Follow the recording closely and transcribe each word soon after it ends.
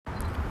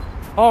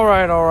All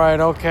right,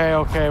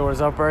 okay. What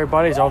is up,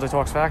 everybody? It's LJ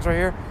Talks Facts right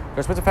here.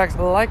 Gonna spit the facts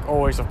like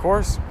always, of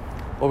course.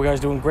 Hope you guys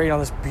doing great on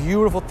this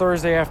beautiful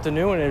Thursday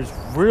afternoon. It is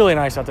really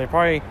nice out there.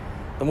 Probably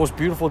the most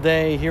beautiful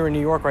day here in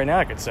New York right now,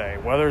 I could say.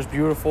 Weather's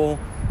beautiful,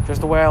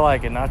 just the way I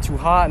like it. Not too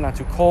hot, not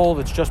too cold.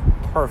 It's just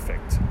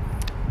perfect.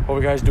 Hope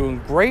you guys doing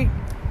great.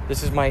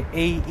 This is my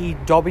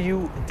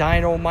AEW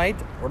Dynamite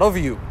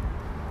review.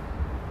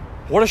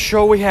 What a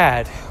show we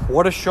had.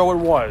 What a show it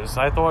was.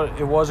 I thought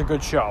it was a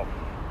good show.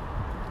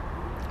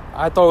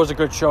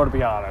 To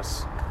be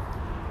honest.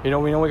 We know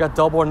we got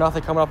Double or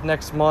Nothing coming up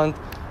next month.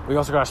 We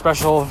also got a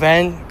special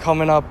event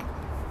coming up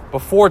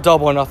before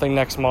Double or Nothing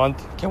next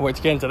month. Can't wait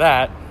to get into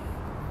that.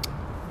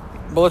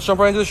 But let's jump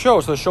right into the show.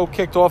 So the show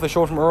kicked off. They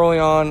showed from early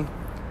on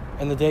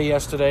in the day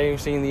yesterday,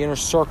 seeing the Inner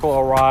Circle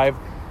arrive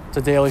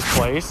to Daly's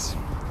place.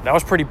 That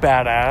was pretty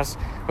badass.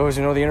 Because,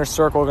 the Inner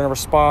Circle are going to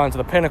respond to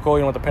the Pinnacle.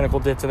 You know what the Pinnacle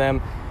did to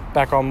them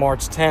back on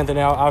March 10th. And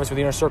now, obviously,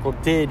 the Inner Circle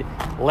did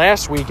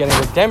last week, getting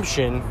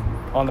redemption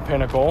on the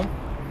Pinnacle.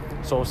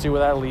 So we'll see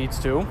where that leads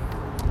to.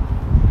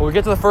 But we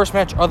get to the first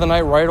match of the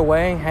night right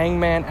away.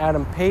 Hangman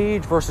Adam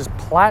Page versus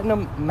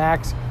Platinum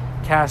Max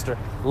Caster.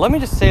 Let me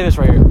just say this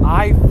right here.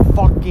 I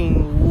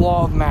fucking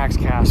love Max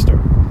Caster.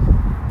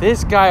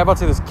 This guy, I'm about to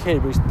say this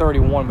kid, but he's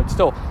 31, but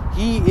still,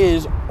 he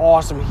is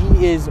awesome.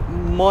 He is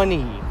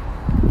money.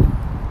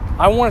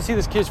 I want to see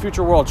this kid's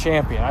future world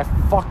champion. I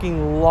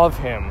fucking love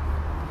him.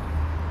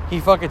 He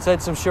fucking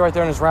said some shit right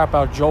there in his rap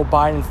about Joe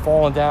Biden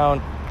falling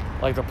down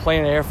like the plane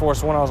in Air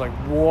Force One. I was like,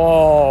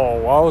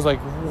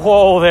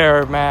 whoa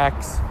there,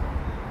 Max.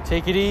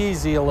 Take it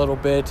easy a little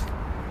bit.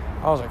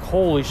 I was like,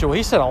 holy shit. Well,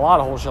 he said a lot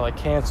of whole shit, like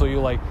cancel you,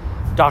 like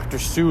Dr.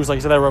 Seuss, like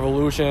he said that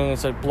Revolution, and it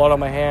said blood on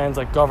my hands,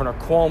 like Governor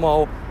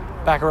Cuomo,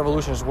 back at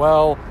Revolution as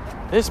well.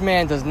 This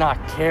man does not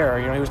care.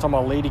 He was talking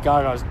about Lady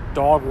Gaga's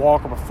dog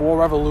walker before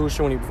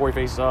Revolution, before he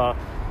faced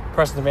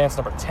Preston Vance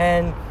number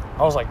 10.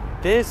 I was like,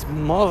 this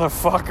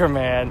motherfucker,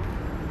 man.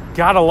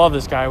 Gotta love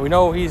this guy. We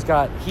know he's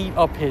got heat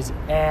up his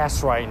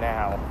ass right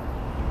now.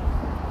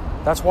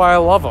 That's why I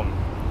love him.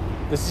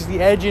 This is the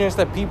edginess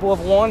that people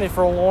have wanted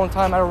for a long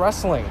time out of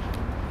wrestling.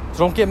 So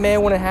don't get mad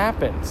when it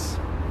happens.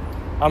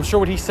 I'm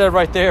sure what he said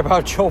right there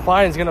about Joe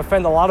Biden is going to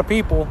offend a lot of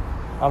people.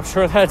 I'm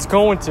sure that's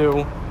going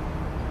to.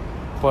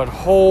 But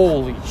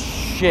holy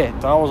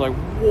shit. I was like,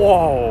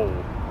 whoa.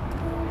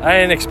 I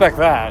didn't expect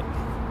that.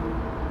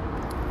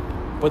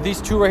 But these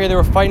two right here, they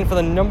were fighting for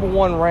the number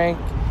one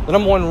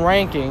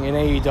ranking in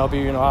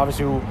AEW.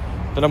 Obviously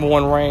the number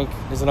one rank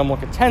is the number one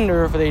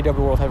contender for the AEW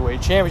World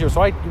Heavyweight Championship.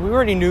 So we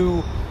already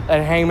knew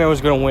that Hangman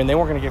was going to win. They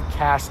weren't going to give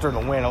Caster the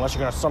win unless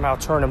you're going to somehow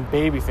turn him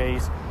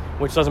babyface,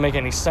 which doesn't make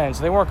any sense.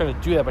 They weren't going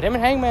to do that. But him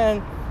and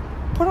Hangman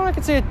put on, I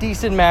could say, a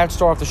decent match to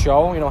start off the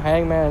show.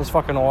 Hangman is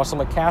fucking awesome.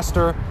 Like,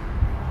 Caster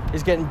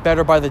is getting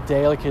better by the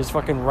day. Like, his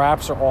fucking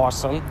raps are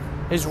awesome.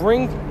 His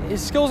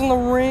skills in the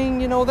ring,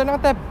 they're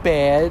not that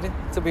bad,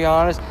 to be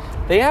honest.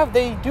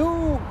 They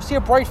do see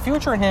a bright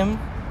future in him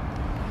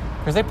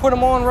because they put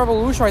him on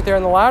Revolution right there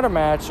in the ladder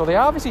match, so they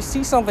obviously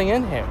see something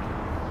in him,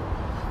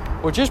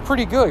 which is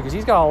pretty good because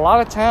he's got a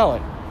lot of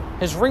talent.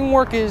 His ring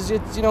work he's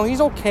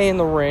okay in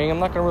the ring. I'm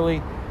not going to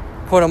really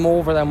put him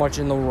over that much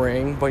in the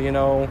ring, but,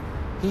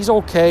 he's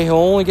okay. He'll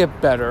only get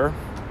better.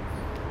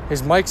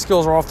 His mic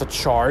skills are off the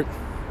chart.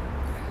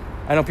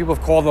 I know people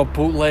have called him a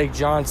bootleg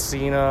John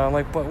Cena. I'm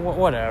like, but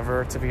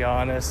whatever, to be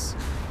honest.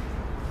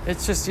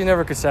 It's just, you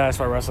never could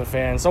satisfy wrestling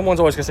fans. Someone's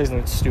always going to say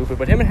something stupid.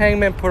 But him and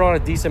Hangman put on a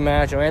decent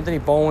match. Anthony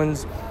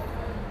Bowens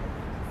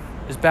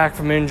is back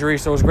from injury,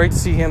 so it was great to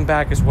see him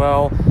back as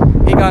well.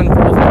 He got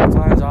involved a couple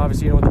times,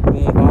 obviously, with the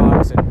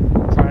boombox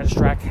and trying to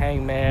distract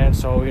Hangman.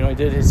 So, he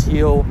did his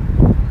heel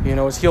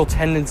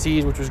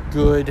tendencies, which was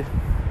good.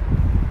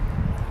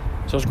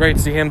 So it was great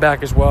to see him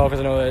back as well,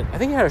 because I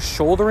think he had a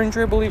shoulder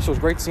injury, I believe, so it was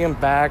great to see him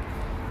back,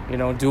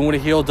 doing what a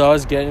heel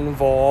does, getting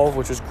involved,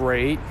 which was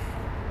great.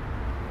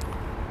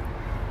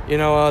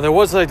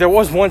 There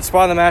was one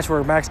spot in the match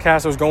where Max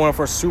Caster was going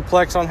for a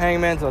suplex on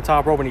Hangman to the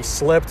top rope, and he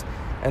slipped,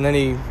 and then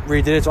he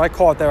redid it, so I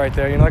caught that right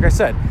there. Like I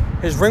said,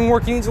 his ring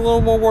work, he needs a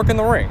little more work in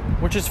the ring,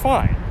 which is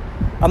fine.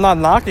 I'm not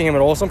knocking him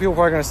at all. Some people are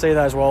probably going to say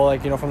that as well,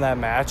 from that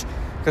match,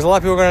 because a lot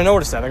of people are going to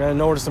notice that. They're going to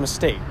notice the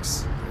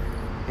mistakes.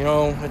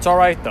 It's all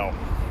right, though.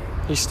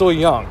 He's still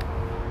young.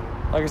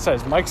 Like I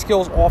said, his mic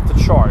skills off the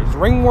chart. His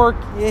ring work,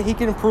 he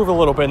can improve a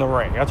little bit in the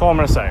ring. That's all I'm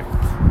going to say.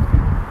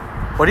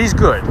 But he's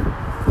good.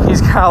 He's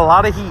got a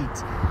lot of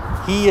heat.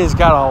 He has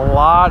got a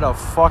lot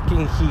of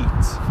fucking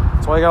heat.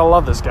 That's why you got to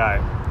love this guy.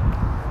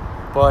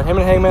 But him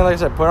and Hangman, like I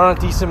said, put on a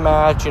decent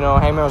match.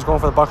 Hangman was going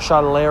for the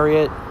buckshot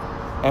lariat,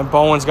 and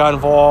Bowens got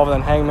involved,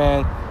 and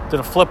Hangman did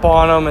a flip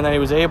on him, and then he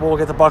was able to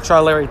get the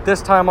buckshot lariat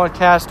this time on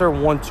Caster.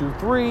 1, 2,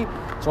 3.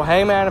 So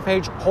Hangman Adam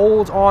Page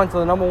holds on to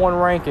the number one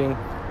ranking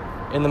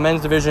in the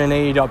men's division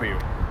in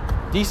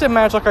AEW. Decent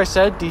match, like I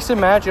said.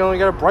 Decent match. You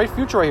got a bright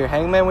future right here.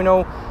 Hangman, we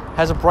know,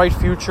 has a bright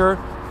future.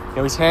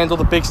 He's handled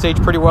the big stage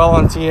pretty well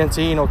on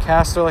TNT.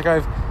 Caster, like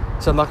I've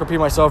said, I'm not going to repeat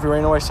myself. You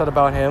already know what I said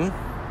about him.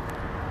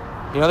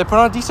 They put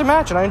on a decent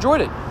match, and I enjoyed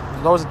it.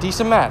 That was a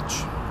decent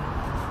match.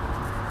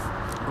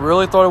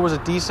 Really thought it was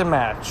a decent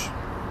match.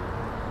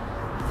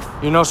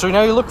 So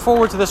now you look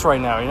forward to this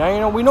right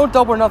now. We know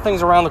Double or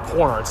Nothing's around the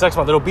corner. It's next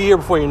month. It'll be here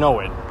before you know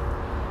it.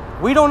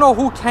 We don't know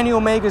who Kenny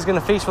Omega is going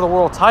to face for the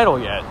world title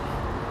yet.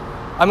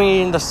 I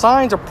mean, the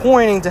signs are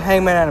pointing to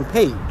Hangman Adam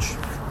Page.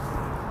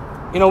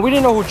 We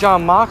didn't know who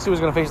Jon Moxley was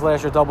going to face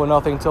last year, Double or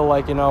Nothing, until,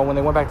 when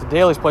they went back to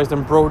Daly's place,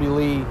 then Brody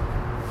Lee,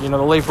 the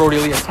late Brody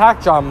Lee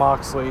attacked Jon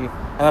Moxley,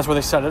 and that's where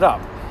they set it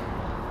up.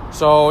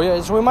 So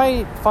we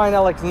might find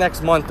out,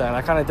 next month then.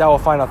 I kind of doubt we'll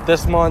find out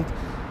this month.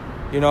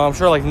 I'm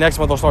sure, next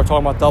month they'll start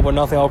talking about Double or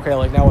Nothing. Okay,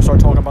 now we'll start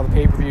talking about the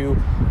pay-per-view,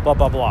 blah,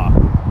 blah,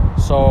 blah.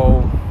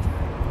 So,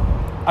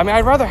 I mean,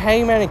 I'd rather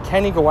Hangman and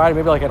Kenny go at it,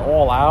 maybe, an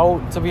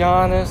all-out, to be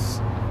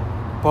honest.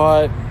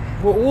 But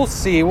we'll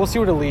see. We'll see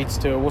what it leads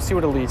to. We'll see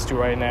what it leads to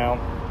right now.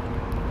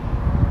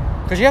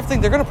 Because you have to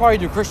think they're going to probably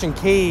do Christian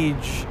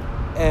Cage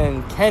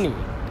and Kenny.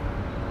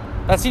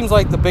 That seems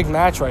like the big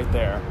match right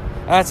there.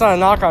 And that's not a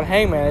knock on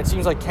Hangman. It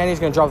seems like Kenny's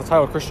going to drop the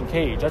title to Christian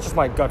Cage. That's just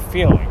my gut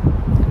feeling.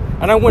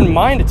 And I wouldn't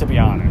mind it, to be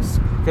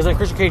honest. Because then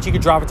Christian Cage, he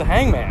could drop it to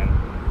Hangman.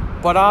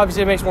 But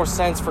obviously it makes more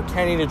sense for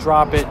Kenny to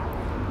drop it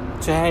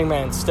to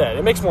Hangman instead.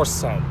 It makes more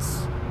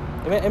sense.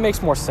 It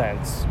makes more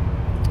sense.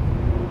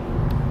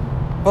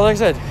 But like I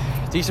said,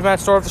 decent match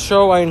start of the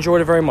show. I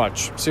enjoyed it very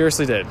much.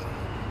 Seriously did.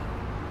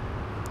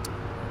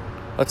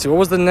 Let's see, what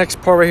was the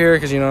next part right here?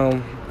 Because,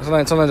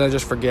 sometimes I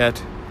just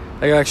forget.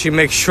 I gotta actually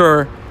make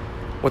sure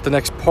what the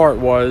next part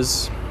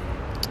was.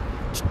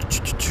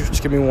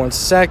 Just give me 1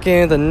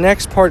 second. The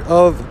next part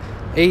of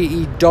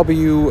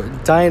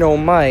AEW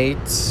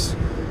Dynamite.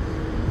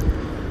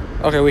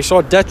 Okay, we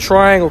saw Death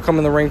Triangle come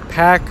in the ring.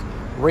 Pac,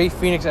 Rey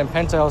Fenix, and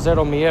Penta El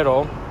Zero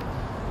Miedo.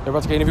 They're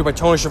about to get interviewed by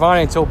Tony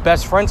Schiavone until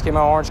Best Friends came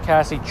out. Orange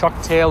Cassidy,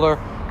 Chuck Taylor,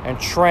 and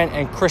Trent,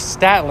 and Chris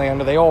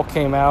Statlander. They all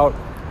came out.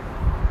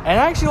 And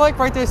I actually like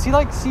right there. See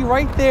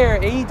right there,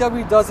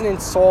 AEW doesn't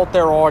insult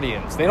their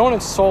audience. They don't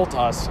insult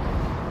us.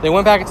 They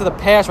went back into the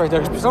past right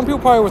there. Some people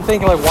probably were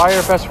thinking, why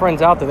are Best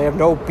Friends out there? They have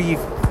no beef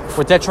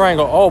with Death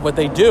Triangle. Oh, but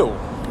they do.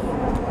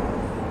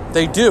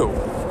 They do.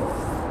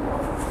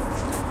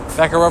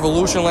 Back at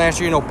Revolution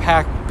last year,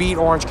 Pac beat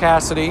Orange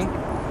Cassidy.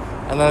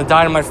 And then the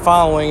Dynamite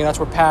following, and that's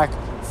where Pac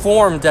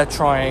formed Death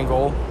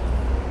Triangle.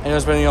 And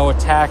there's been,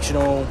 attacks,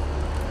 there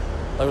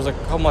was a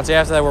couple months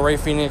after that where Rey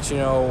Fenix,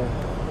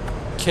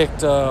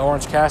 kicked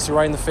Orange Cassidy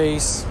right in the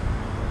face.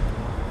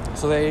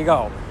 So there you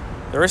go.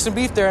 There is some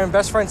beef there, and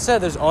Best Friend said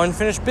there's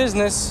unfinished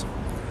business.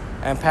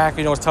 And Pac,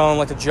 was telling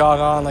him, to jog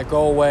on,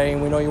 go away.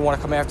 And we know you want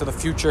to come after the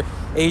future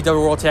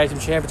AEW World Tag Team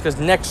Champions, because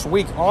next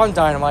week on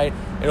Dynamite,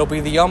 it'll be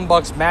the Young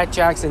Bucks, Matt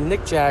Jackson,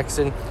 Nick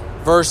Jackson,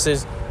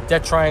 versus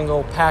Death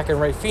Triangle, Pac,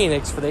 and Rey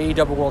Fenix for the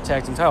AEW World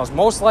Tag Team titles.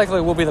 Most likely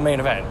it will be the main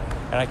event,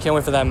 and I can't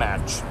wait for that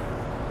match.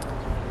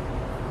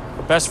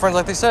 But Best Friends,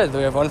 like they said,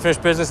 they have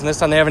unfinished business, and this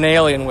time they have an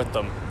alien with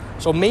them.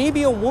 So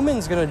maybe a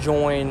woman's going to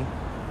join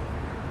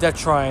Death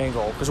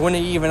Triangle, because when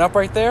they even up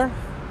right there,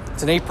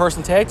 it's an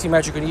 8-person tag team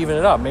match. You can even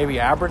it up. Maybe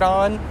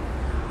Abaddon,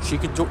 she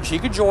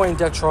could join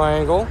Death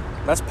Triangle.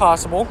 That's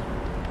possible.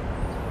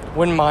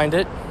 Wouldn't mind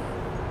it.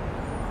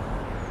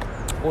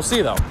 We'll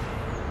see though.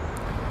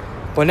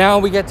 But now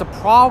we get to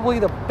probably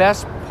the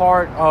best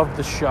part of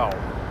the show.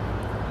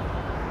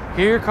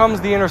 Here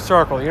comes the Inner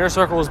Circle. The Inner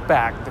Circle is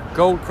back. The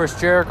GOAT, Chris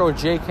Jericho,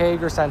 Jake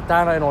Hager,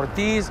 Santana, and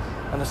Ortiz,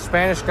 and the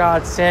Spanish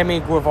God, Sammy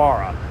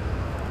Guevara.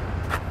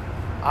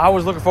 I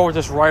was looking forward to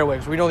this right away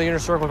because we know the Inner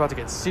Circle is about to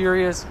get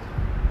serious.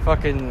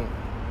 Fucking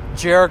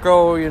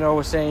Jericho,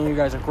 was saying you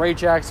guys are great,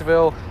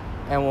 Jacksonville,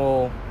 and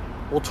we'll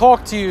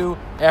talk to you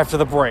after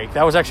the break.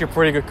 That was actually a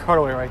pretty good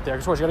cutaway right there.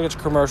 Of course, you got to get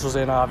your commercials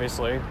in,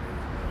 obviously.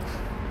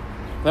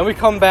 Then we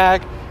come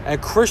back,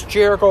 and Chris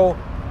Jericho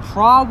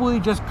probably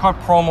just cut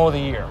promo of the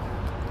year.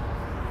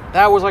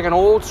 That was like an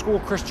old school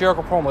Chris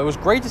Jericho promo. It was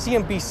great to see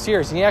him be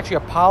serious, and he actually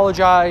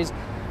apologized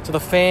to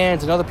the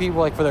fans and other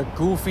people for their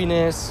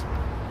goofiness.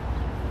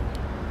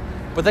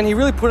 But then he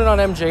really put it on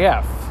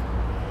MJF.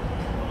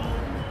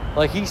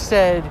 He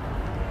said,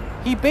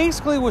 he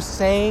basically was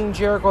saying,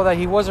 Jericho, that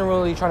he wasn't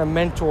really trying to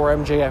mentor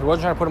MJF. He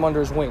wasn't trying to put him under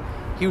his wing.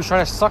 He was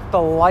trying to suck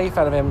the life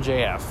out of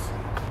MJF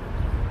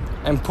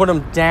and put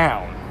him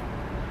down.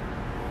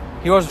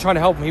 He wasn't trying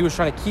to help him. He was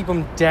trying to keep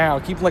him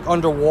down, keep him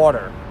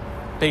underwater,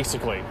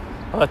 basically.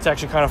 Well, that's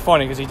actually kind of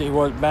funny because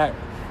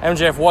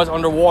MJF was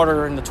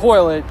underwater in the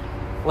toilet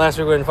last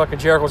week when fucking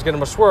Jericho was getting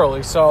him a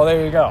swirly. So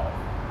there you go.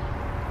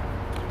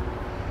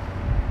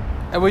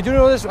 And we do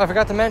know this, I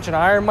forgot to mention,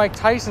 Iron Mike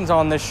Tyson's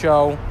on this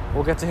show.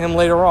 We'll get to him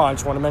later on.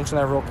 Just want to mention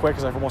that real quick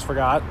because I almost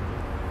forgot.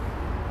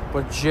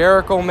 But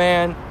Jericho,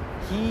 man,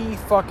 he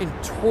fucking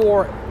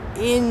tore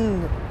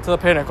into the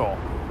Pinnacle.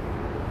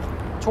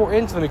 Tore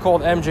into them. He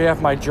called MJF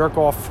my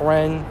jerk-off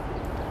friend,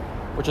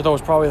 which I thought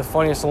was probably the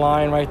funniest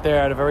line right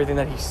there out of everything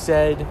that he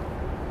said.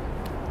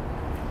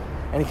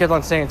 And he kept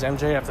on saying to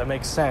MJF, that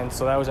makes sense.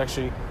 So that was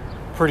actually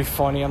pretty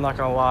funny, I'm not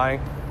going to lie.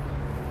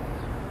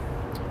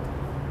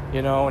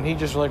 And he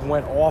just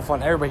went off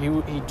on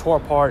everybody. He tore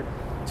apart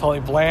Tully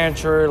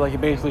Blanchard. He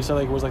basically said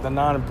it was the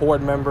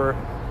non-important member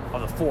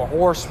of the Four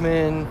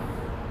Horsemen.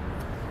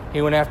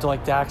 He went after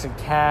Dax and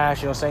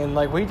Cash, saying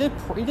he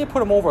did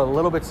put him over a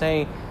little bit,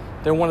 saying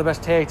they're one of the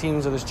best tag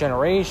teams of this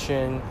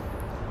generation,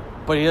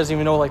 but he doesn't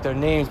even know, like, their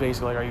names,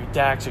 basically. Like, are you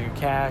Dax? Are you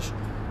Cash?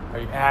 Are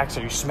you Axe?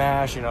 Are you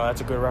Smash? You know,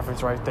 that's a good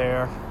reference right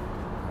there.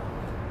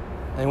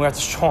 And we have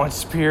to Shawn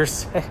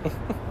Spears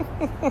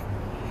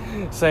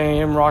saying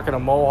him rocking a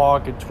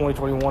mohawk in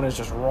 2021 is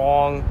just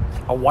wrong.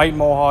 A white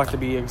mohawk, to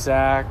be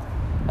exact.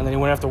 And then he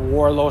went after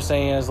Wardlow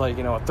saying he has, like,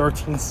 you know, a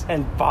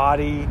 13-cent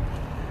body.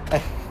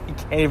 He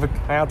can't even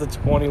count to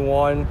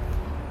 21.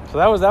 So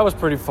that was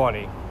pretty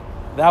funny.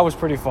 That was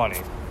pretty funny.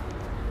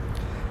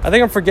 I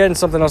think I'm forgetting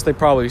something else they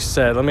probably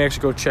said. Let me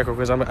actually go check it,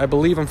 because I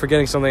believe I'm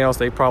forgetting something else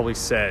they probably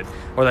said,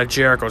 or that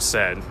Jericho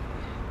said.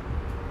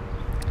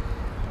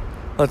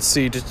 Let's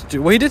see.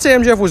 Well, he did say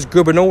MJF was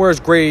good, but nowhere as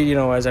great, you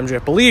know, as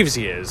MJF believes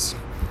he is.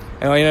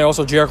 And, you know,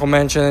 also Jericho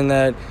mentioned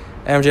that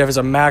MJF is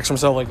a max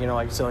himself, like, you know,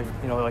 like you said, like,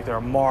 you know, like they're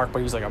a mark,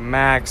 but he's like a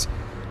max.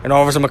 And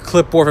offers him a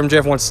clipboard if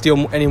MJF wants to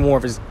steal any more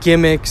of his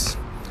gimmicks.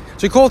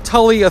 So he called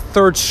Tully a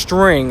third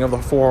string of the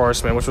Four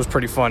Horsemen, which was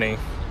pretty funny.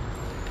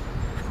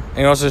 And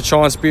he also said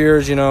Shawn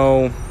Spears, you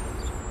know,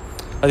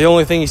 the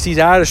only thing he sees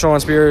out of Shawn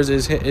Spears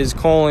is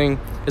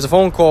a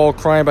phone call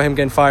crying about him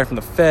getting fired from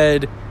the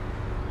Fed.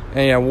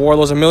 And yeah,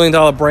 Wardlow's $1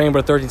 million brain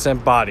but a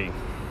 13-cent body.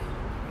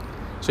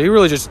 So he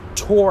really just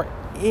tore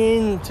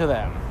into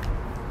them.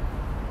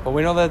 But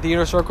we know that the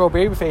Inner Circle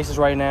babyfaces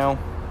right now.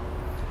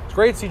 It's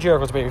great to see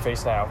Jericho's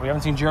babyface now. We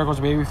haven't seen Jericho's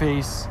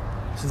babyface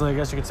since, I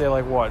guess you could say,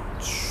 like, what,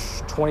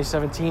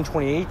 2017,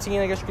 2018,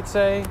 I guess you could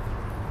say.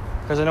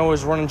 Because I know he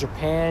was running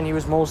Japan. He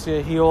was mostly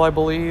a heel, I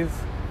believe.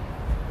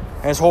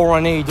 And his whole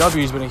run in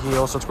AEW has been a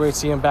heel, so it's great to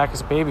see him back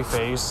as a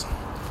babyface.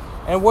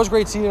 And it was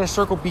great to see the Inner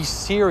Circle be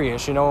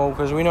serious, you know,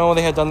 because we know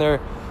they had done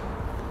their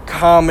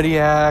comedy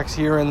acts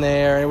here and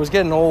there, and it was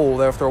getting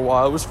old after a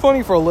while. It was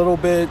funny for a little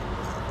bit.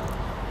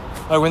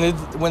 Like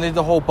when they did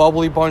the whole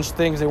Bubbly Bunch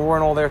things, they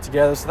weren't all there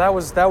together. So that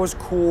was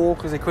cool,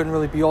 because they couldn't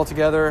really be all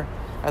together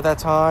at that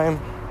time.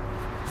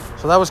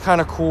 So that was kind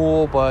of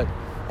cool, but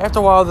after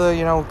a while, the,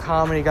 you know,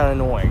 comedy got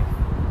annoying.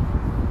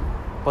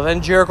 But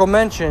then Jericho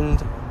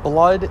mentioned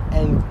Blood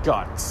and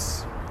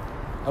Guts.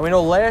 And we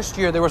know last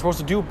year they were supposed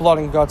to do Blood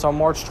and Guts on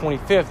March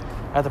 25th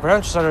at the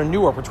Prudential Center in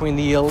Newark between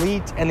the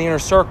Elite and the Inner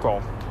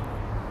Circle.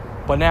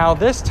 But now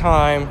this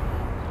time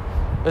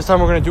we're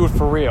going to do it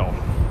for real.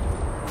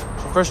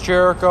 So Chris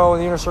Jericho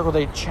and the Inner Circle,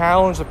 they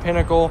challenged the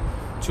Pinnacle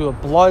to the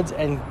Blood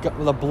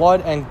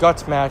and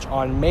Guts match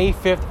on May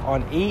 5th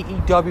on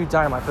AEW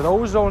Dynamite. For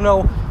those who don't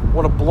know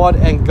what a Blood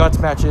and Guts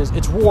match is,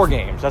 it's War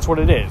Games. That's what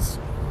it is.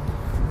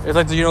 It's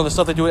like, you know, the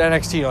stuff they do at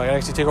NXT, like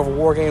NXT TakeOver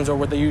War Games, or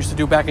what they used to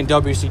do back in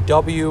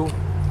WCW.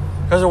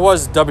 Because it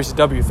was a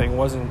WCW thing, it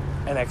wasn't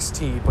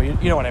NXT, but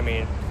you know what I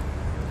mean.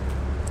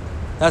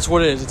 That's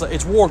what it is.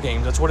 It's War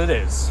Games. That's what it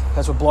is.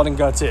 That's what Blood and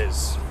Guts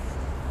is.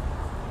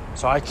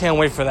 So I can't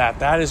wait for that.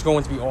 That is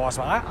going to be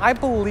awesome. I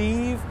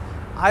believe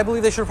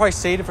they should have probably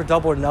saved it for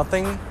Double or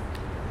Nothing.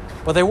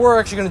 But they were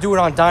actually going to do it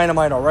on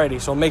Dynamite already,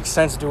 so it makes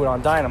sense to do it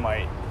on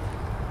Dynamite.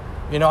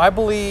 You know, I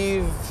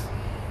believe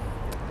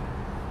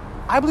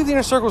the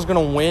Inner Circle is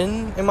going to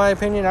win, in my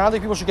opinion. I don't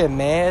think people should get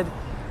mad,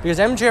 because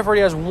MJF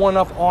already has one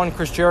up on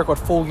Chris Jericho at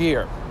Full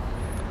Gear.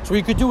 So what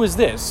you could do is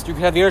this. You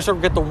could have the Inner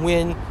Circle get the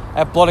win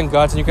at Blood and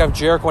Guts, and you could have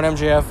Jericho and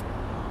MJF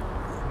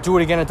do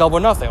it again at Double or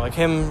Nothing. Like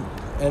him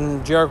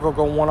and Jericho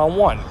go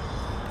one-on-one.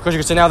 Because you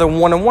could say now they're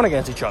one-on-one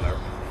against each other.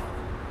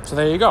 So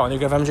there you go. And you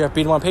could have MJF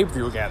beat him on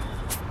pay-per-view again.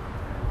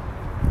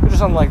 Or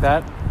something like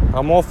that.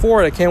 I'm all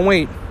for it. I can't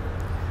wait.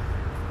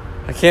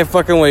 I can't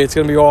fucking wait. It's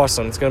going to be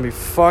awesome. It's going to be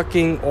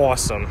fucking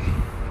awesome.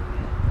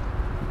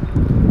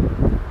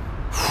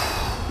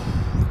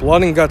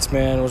 Blood and Guts,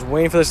 man. I was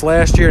waiting for this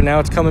last year. Now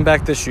it's coming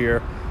back this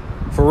year.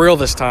 For real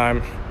this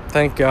time.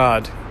 Thank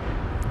God.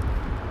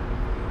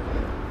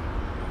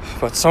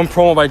 But some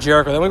promo by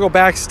Jericho. Then we go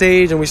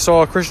backstage and we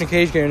saw Christian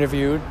Cage get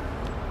interviewed.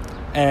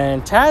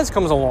 And Taz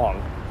comes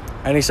along.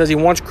 And he says he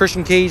wants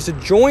Christian Cage to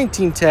join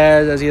Team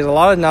Taz, as he has a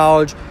lot of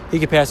knowledge he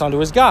can pass on to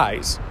his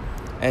guys.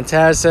 And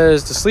Taz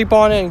says to sleep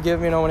on it and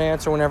give, an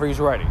answer whenever he's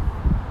ready.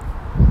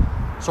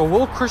 So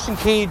will Christian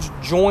Cage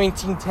join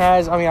Team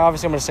Taz? I mean,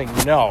 obviously I'm going to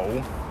say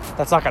no.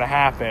 That's not going to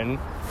happen.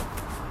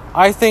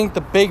 I think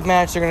the big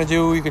match they're going to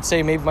do, you could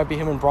say maybe might be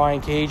him and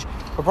Brian Cage.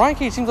 But Brian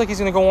Cage seems like he's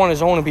going to go on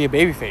his own and be a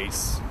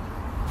babyface.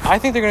 I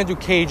think they're going to do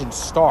Cage and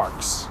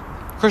Starks.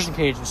 Christian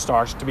Cage and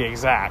Starks, to be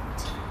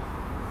exact.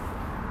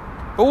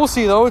 But we'll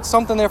see, though. It's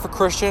something there for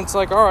Christian. It's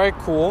like, all right,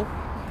 cool.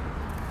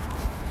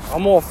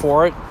 I'm all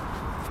for it.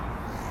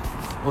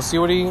 We'll see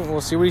what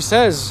he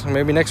says.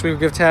 Maybe next week we'll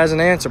give Taz an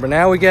answer. But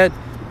now we get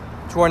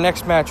to our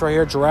next match right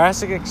here.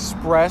 Jurassic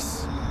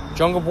Express,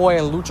 Jungle Boy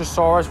and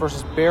Luchasaurus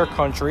versus Bear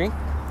Country.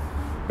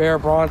 Bear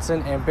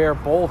Bronson and Bear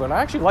Boulder. And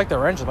I actually like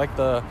their engine.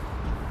 I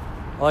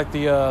like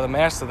the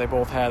mask that they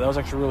both had. That was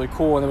actually really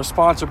cool. And it was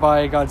sponsored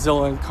by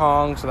Godzilla and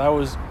Kong. So that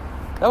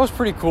was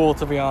pretty cool,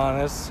 to be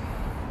honest.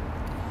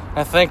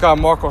 And thank God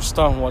Marco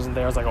Stunt wasn't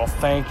there. I was like, oh,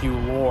 thank you,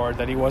 Lord,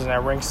 that he wasn't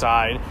at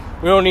ringside.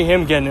 We don't need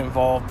him getting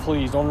involved.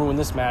 Please, don't ruin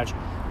this match.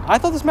 I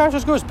thought this match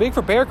was good. It was big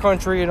for Bear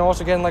Country and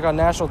also getting on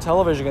national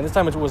television again. This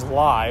time it was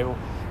live.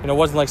 It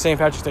wasn't like St.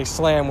 Patrick's Day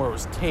Slam where it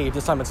was taped.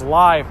 This time it's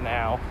live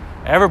now.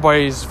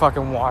 everybody's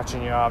fucking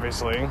watching you,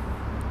 obviously.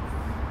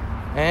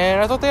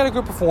 And I thought they had a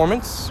good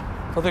performance.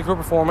 The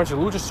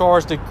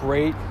Luchasaurus did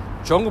great.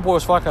 Jungle Boy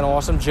was fucking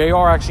awesome.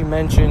 JR actually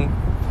mentioned,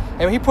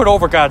 and he put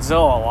over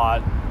Godzilla a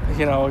lot.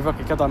 You know, he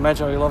fucking kept on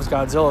mentioning he loves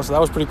Godzilla, so that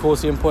was pretty cool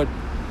to see him put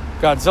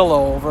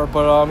Godzilla over.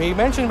 But he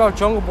mentioned about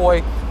Jungle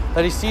Boy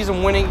that he sees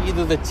him winning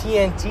either the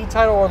TNT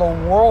title or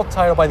the world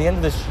title by the end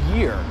of this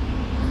year.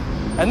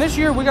 And this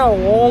year, we got a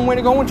long way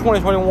to go in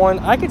 2021.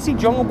 I could see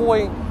Jungle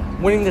Boy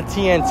winning the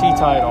TNT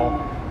title.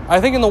 I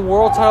think in the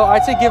world title,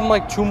 I'd say give him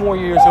like 2 more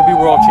years, he'll be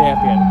world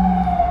champion.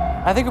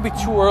 I think it'd be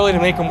too early to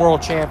make him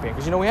world champion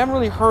because, you know, we haven't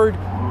really heard.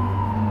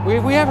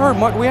 We have heard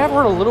much. We have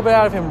heard a little bit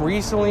out of him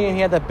recently, and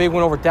he had that big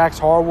win over Dax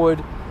Harwood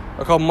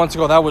a couple months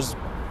ago. That was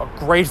a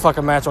great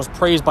fucking match. It was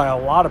praised by a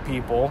lot of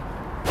people.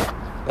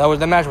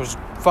 That match was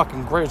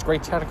fucking great. It was a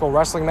great technical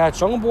wrestling match.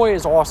 Jungle Boy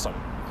is awesome.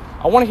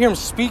 I want to hear him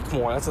speak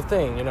more. That's the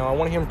thing, you know. I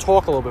want to hear him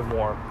talk a little bit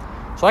more.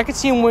 So I could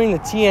see him winning the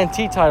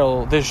TNT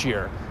title this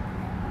year.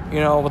 You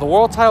know, with the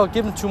world title,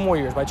 give him 2 more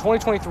years. By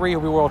 2023, he'll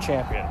be world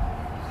champion.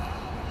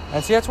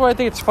 And see, that's why I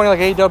think it's funny, like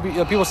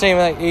AEW, people saying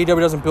that AEW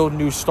doesn't build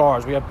new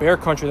stars. We have Bear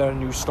Country that are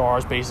new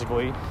stars,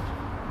 basically.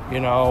 You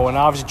know, and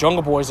obviously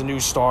Jungle Boy's a new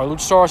star.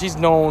 Luchasaurus, he's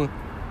known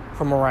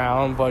from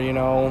around, but, you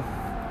know,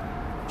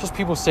 just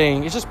people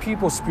saying, it's just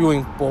people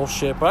spewing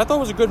bullshit. But I thought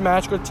it was a good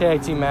match, good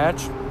tag team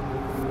match.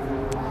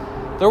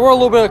 There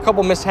were a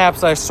couple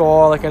mishaps I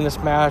saw, like, in this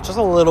match. Just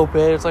a little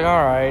bit. It's like,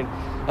 all right.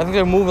 I think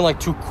they're moving, like,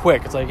 too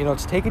quick. It's like, you know,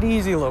 just take it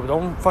easy a little bit.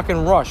 Don't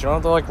fucking rush. You don't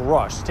have to, like,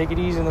 rush. Just take it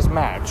easy in this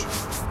match.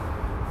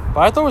 But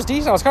I thought it was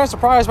decent. I was kind of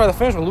surprised by the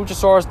finish when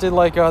Luchasaurus did,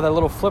 like, that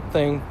little flip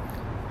thing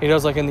he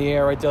does, like, in the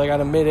air right there, like,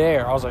 out of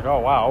midair. I was like, oh,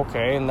 wow,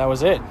 okay. And that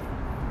was it.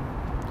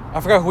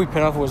 I forgot who he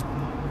pinned off. It was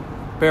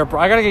Bear.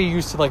 I got to get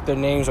used to, like, their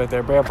names right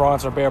there. Bear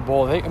Bronson or Bear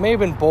Boulder. It may have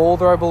been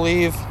Boulder, I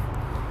believe.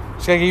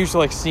 Just got to get used to,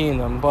 like, seeing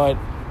them. But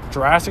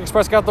Jurassic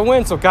Express got the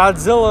win. So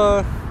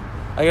Godzilla's,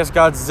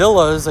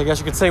 I guess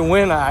you could say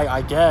win,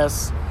 I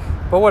guess.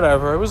 But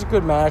whatever. It was a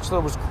good match.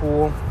 That was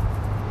cool.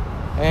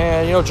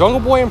 And, you know, Jungle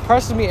Boy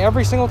impresses me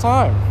every single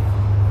time.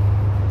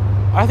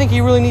 I think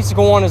he really needs to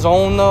go on his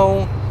own,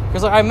 though.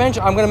 Because like I'm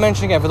going to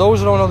mention again, for those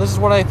who don't know, this is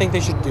what I think they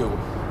should do.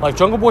 Like,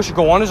 Jungle Boy should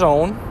go on his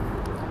own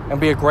and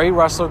be a great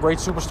wrestler, great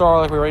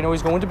superstar like we already know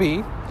he's going to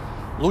be.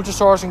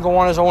 Luchasaurus can go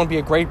on his own and be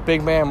a great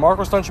big man.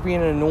 Marko Stunt should be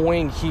an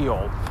annoying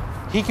heel.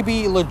 He could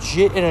be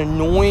legit an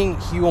annoying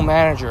heel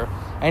manager.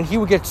 And he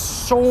would get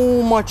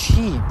so much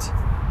heat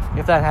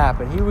if that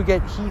happened. He would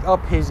get heat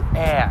up his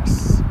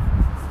ass.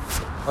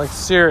 Like,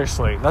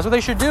 seriously. That's what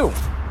they should do.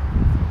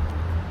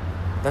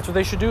 That's what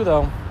they should do,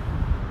 though.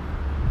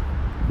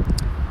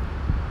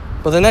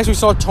 But then next we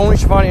saw Tony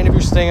Schiavone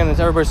interview Sting, and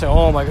everybody saying,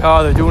 oh my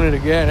God, they're doing it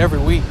again every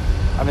week.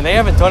 I mean, they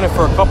haven't done it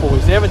for a couple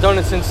weeks. They haven't done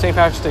it since St.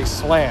 Patrick's Day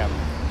Slam.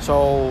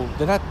 So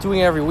they're not doing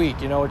it every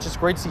week. You know, it's just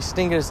great to see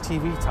Sting get his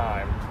TV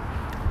time.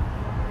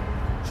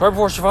 So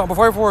right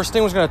before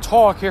Sting was going to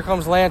talk, here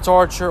comes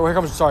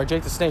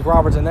Jake the Snake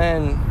Roberts, and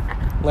then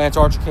Lance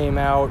Archer came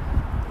out.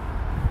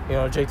 You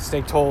know, Jake the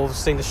Snake told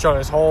Sting to shut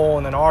his hole,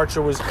 and then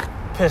Archer was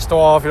pissed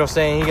off, you know,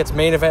 saying he gets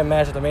main event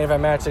match after main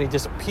event match, and he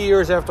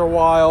disappears after a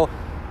while.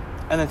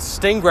 And then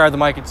Sting grabbed the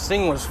mic, and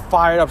Sting was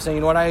fired up, saying,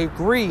 you know what, I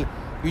agree.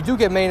 You do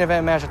get main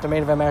event match after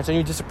main event match, and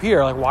you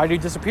disappear. Like, why do you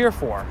disappear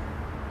for?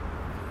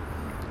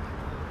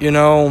 You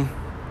know,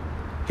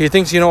 he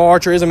thinks, you know,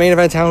 Archer is a main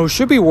event talent who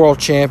should be world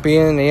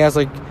champion. And he has,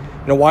 like,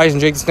 you know, why isn't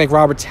Jake the Snake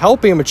Roberts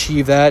helping him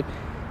achieve that?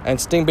 And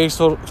Sting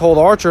basically told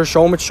Archer,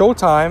 show him it's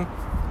showtime.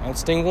 And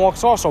Sting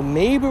walks off. So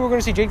maybe we're going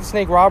to see Jake the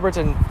Snake Roberts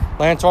and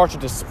Lance Archer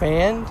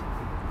disband.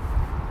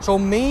 So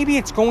maybe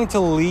it's going to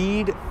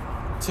lead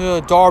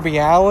to Darby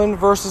Allin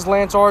versus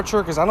Lance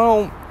Archer. Because I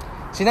don't know.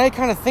 See, now you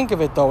kind of think of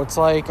it, though. It's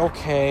like,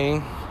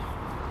 okay.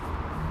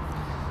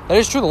 That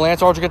is true. The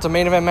Lance Archer gets a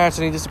main event match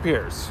and he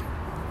disappears.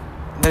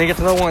 And then he gets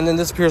another one and then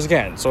disappears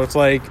again. So it's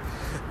like,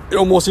 it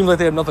almost seems like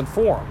they have nothing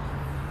for him.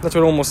 That's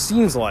what it almost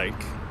seems like.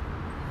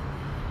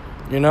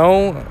 You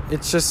know?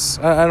 It's just,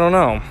 I don't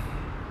know.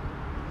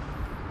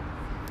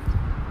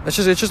 It's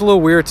just a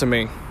little weird to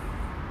me.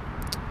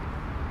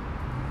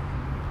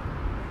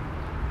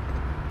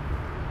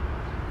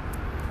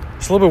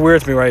 It's a little bit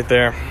weird to me right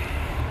there.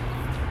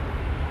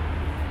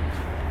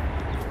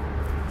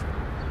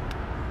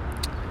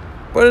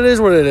 But it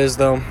is what it is,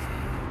 though.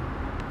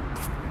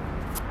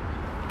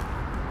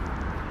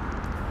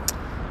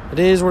 It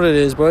is what it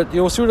is, but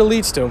you'll see what it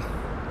leads to.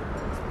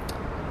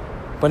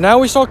 But now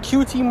we saw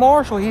QT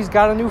Marshall. He's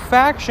got a new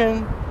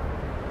faction.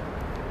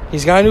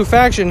 His new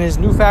faction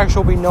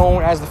will be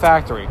known as The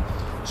Factory.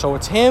 So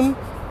it's him,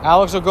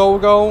 Alex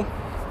Ogogo,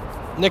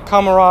 Nick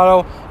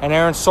Camarado, and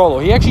Aaron Solo.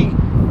 He actually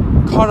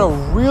cut a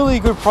really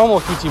good promo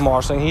with QT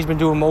Marshall, and he's been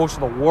doing most of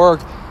the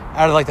work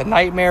out of, like, the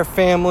Nightmare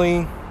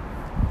family.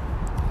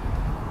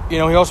 You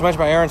know, he also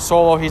mentioned about Aaron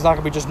Solo. He's not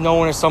going to be just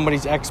known as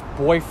somebody's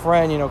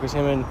ex-boyfriend, you know, because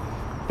him and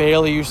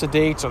Bailey used to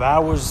date. So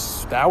that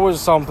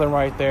was something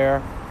right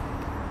there.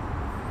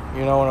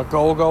 You know, and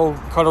Ogogo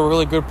cut a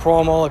really good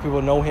promo. Like,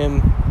 people know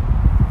him,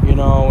 you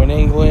know, in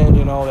England.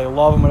 You know, they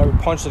love him and every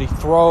punch that he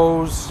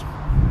throws.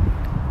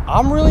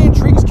 I'm really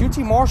intrigued because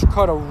QT Marshall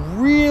cut a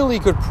really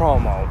good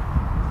promo.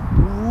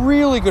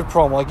 Really good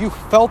promo. Like, you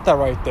felt that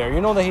right there. You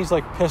know that he's,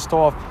 like, pissed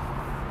off,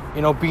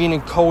 you know, being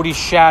in Cody's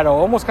shadow.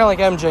 Almost kind of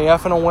like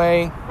MJF in a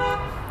way.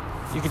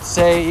 You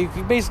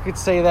basically could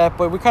say that,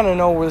 but we kind of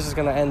know where this is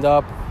going to end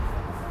up.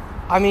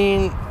 I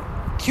mean,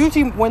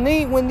 QT,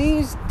 when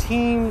these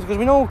teams, because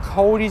we know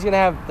Cody's going to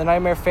have the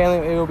Nightmare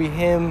Family, it'll be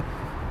him,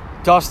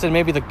 Dustin,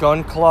 maybe the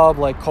Gun Club,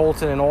 like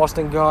Colton and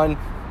Austin Gunn,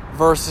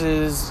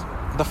 versus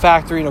the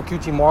Factory, you know,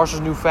 QT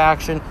Marshall's new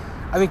faction.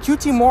 I mean,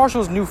 QT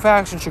Marshall's new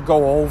faction should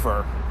go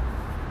over.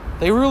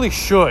 They really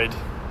should.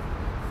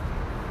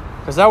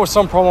 Because that was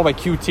some promo by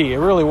QT. It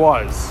really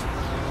was.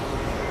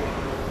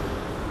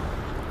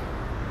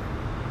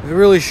 It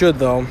really should,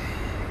 though.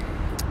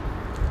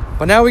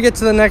 But now we get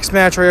to the next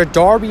match right here.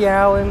 Darby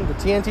Allin, the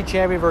TNT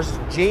champion, versus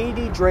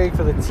JD Drake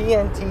for the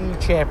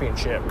TNT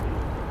championship.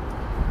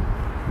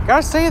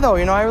 Gotta say, though,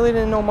 you know, I really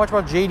didn't know much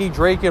about JD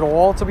Drake at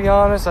all, to be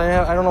honest.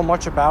 I don't know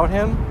much about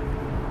him.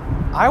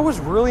 I was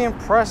really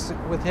impressed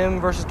with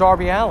him versus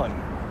Darby Allin.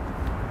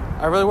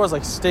 I really was.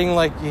 Like, Sting,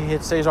 like, he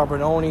hit Cesar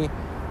Bononi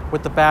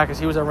with the back as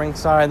he was at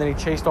ringside. And then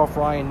he chased off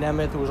Ryan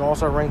Nemeth, who was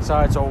also at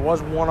ringside. So it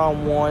was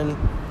one-on-one.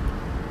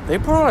 They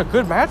put on a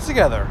good match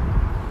together.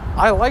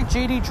 I like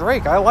JD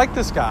Drake. I like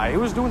this guy. He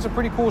was doing some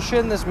pretty cool shit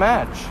in this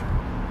match.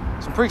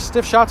 Some pretty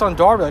stiff shots on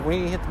Darby. Like,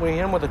 when he hit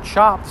him with a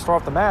chop to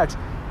start off the match,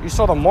 you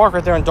saw the mark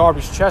right there on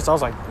Darby's chest. I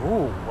was like,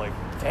 ooh, like,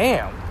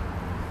 damn.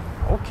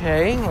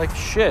 Okay, like,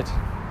 shit.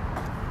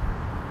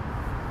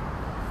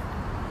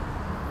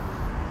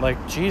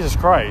 Like, Jesus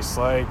Christ,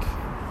 like,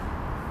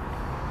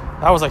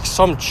 that was like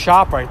some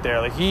chop right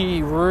there. Like,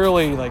 he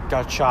really, like,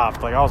 got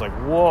chopped. Like, I was like,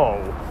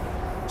 whoa,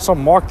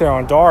 some mark there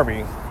on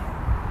Darby.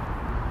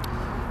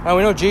 Now,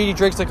 we know JD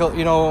Drake's like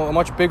a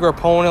much bigger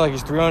opponent. Like,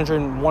 he's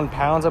 301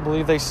 pounds, I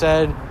believe they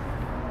said.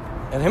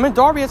 And him and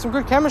Darby had some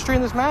good chemistry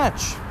in this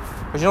match.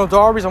 Because, you know,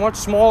 Darby's a much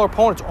smaller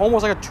opponent. It's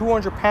almost like a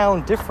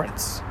 200-pound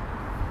difference.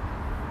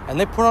 And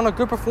they put on a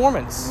good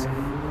performance.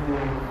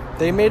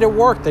 They made it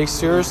work. They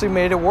seriously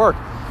made it work.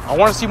 I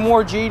want to see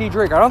more JD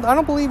Drake. I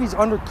don't believe he's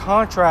under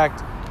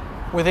contract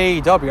with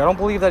AEW. I don't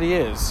believe that he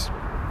is.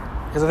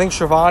 Because I think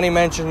Shivani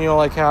mentioned, you know,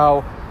 like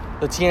how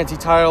the TNT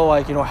title,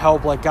 like, you know,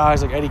 helped like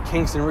guys like Eddie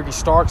Kingston, Ricky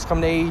Starks come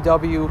to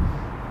AEW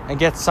and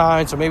get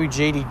signed. So maybe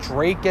JD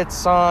Drake gets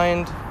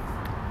signed.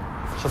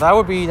 So that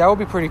would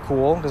be pretty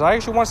cool. Because I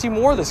actually want to see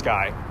more of this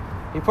guy.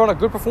 He put on a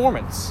good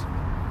performance.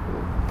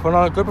 Put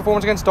on a good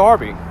performance against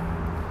Darby. You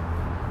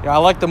know, I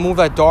like the move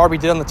that Darby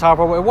did on the top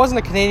rope. It wasn't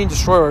a Canadian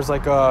Destroyer. It was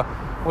like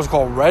what was it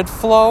called? Red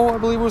Flow, I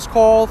believe it was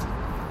called.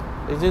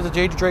 They did the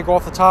JD Drake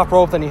off the top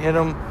rope. Then he hit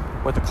him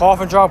with the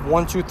coffin drop.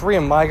 1, 2, 3.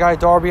 And my guy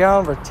Darby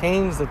Allin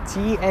retains the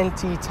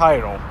TNT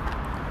title.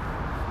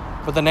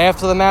 But then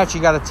after the match,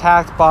 he got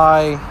attacked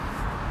by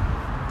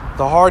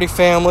the Hardy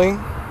family. You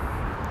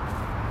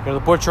know, the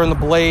Butcher and the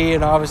Blade.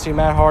 And obviously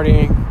Matt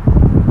Hardy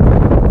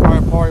and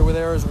Private Party were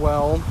there as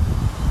well.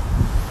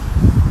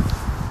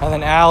 And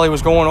then Allie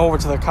was going over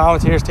to the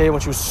commentator's table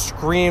and she was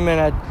screaming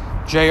at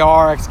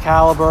JR,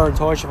 Excalibur, and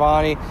Tony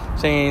Schiavone,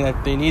 saying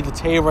that they need the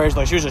table raised.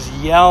 Like, she was just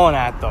yelling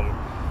at them.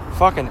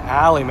 Fucking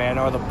Allie, man,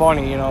 or the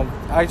Bunny, you know.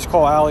 I just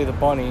call Allie the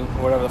Bunny,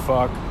 or whatever the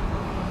fuck.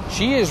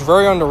 She is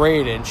very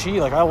underrated.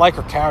 I like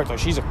her character.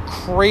 She's a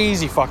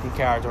crazy fucking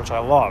character, which I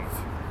love.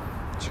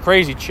 She's a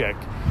crazy chick.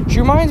 She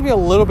reminds me a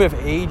little bit of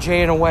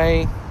AJ in a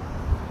way.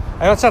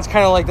 I know it sounds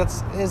kind of like,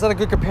 is that a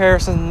good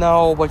comparison?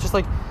 No, but just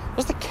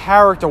the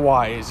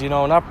character-wise, you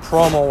know, not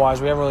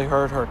promo-wise. We haven't really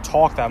heard her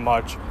talk that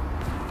much.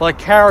 But like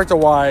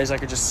character-wise, I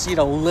could just see it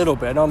a little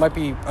bit. I know I might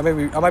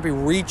be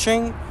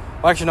reaching.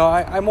 Well, actually, no,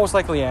 I most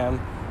likely am.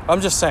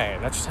 I'm just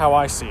saying. That's just how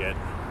I see it.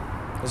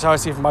 That's how I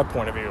see it from my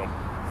point of view.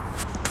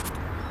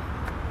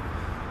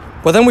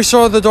 But then we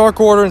saw the Dark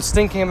Order and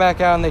Sting came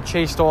back out and they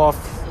chased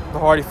off the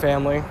Hardy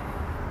family.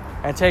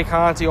 And Tay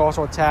Conti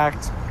also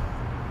attacked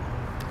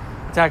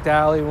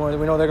Allie.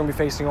 We know they're going to be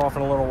facing off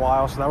in a little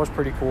while, so that was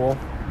pretty cool.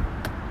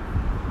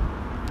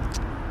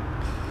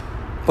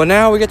 But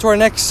now we get to our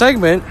next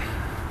segment.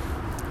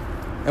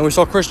 And we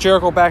saw Chris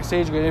Jericho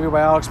backstage get interviewed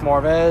by Alex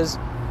Marvez.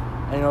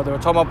 And, you know, they were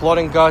talking about blood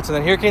and guts. And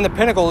then here came the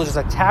Pinnacle, who just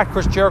attacked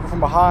Chris Jericho from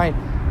behind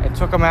and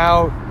took him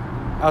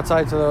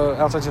outside to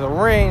the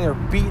ring. They're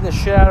beating the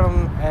shit out of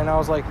him. And I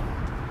was like,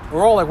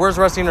 we're all like, where's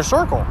the rest of the Inner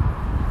Circle?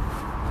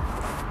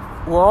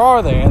 Where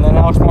are they? And then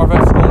Alex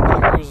Marvez was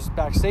going back. He was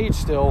backstage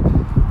still.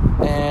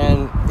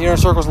 And the Inner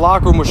Circle's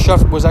locker room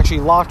was actually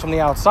locked from the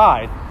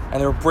outside.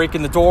 And they were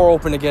breaking the door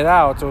open to get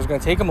out. So it was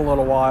going to take them a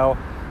little while.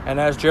 And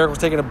as Jericho was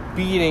taking a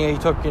beating, he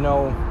took, you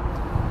know,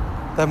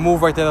 that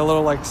move right there, that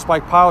little, like,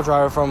 spike pile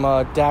driver from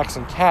Dax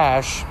and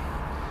Cash.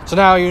 So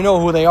now you know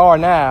who they are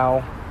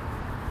now.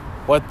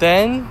 But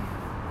then,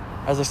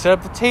 as they set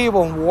up the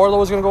table and Wardlow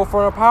was going to go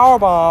for a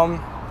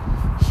powerbomb,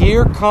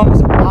 here comes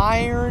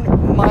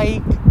Iron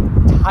Mike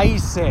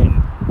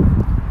Tyson.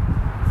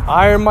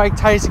 Iron Mike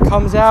Tyson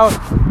comes out,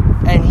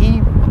 and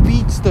he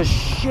beats the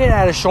shit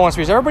out of Shawn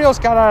Spears. Everybody else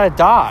got out of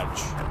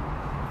dodge.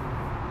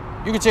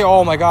 You could say,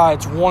 oh my God,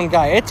 it's one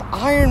guy. It's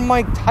Iron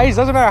Mike Tyson.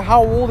 Doesn't matter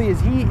how old he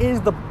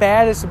is the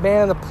baddest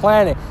man on the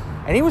planet.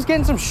 And he was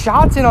getting some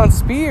shots in on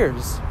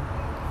Spears.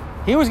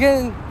 He was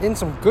getting in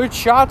some good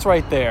shots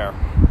right there.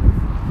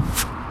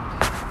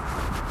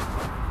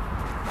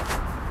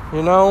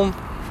 You know,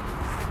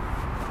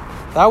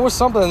 that was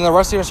something. And the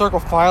Wrestling Circle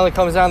finally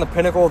comes down the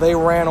pinnacle. They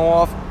ran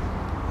off.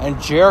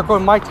 And Jericho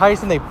and Mike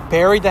Tyson, they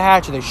buried the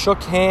hatchet. They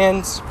shook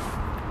hands.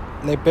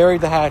 And they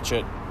buried the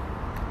hatchet.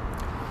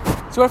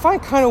 So what I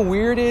find kind of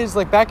weird is,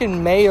 like, back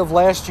in May of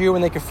last year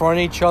when they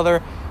confronted each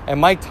other,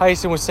 and Mike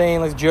Tyson was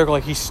saying, like, Jericho,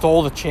 like, he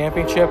stole the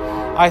championship.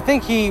 I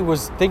think he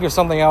was thinking of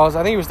something else.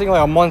 I think he was thinking,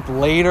 like, a month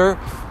later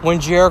when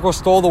Jericho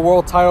stole the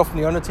world title from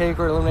The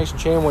Undertaker at Elimination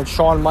Chamber, when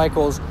Shawn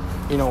Michaels,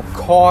 you know,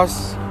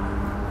 cost,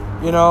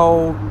 you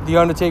know, The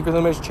Undertaker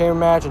Elimination Chamber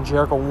match, and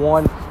Jericho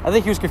won. I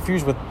think he was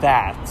confused with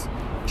that.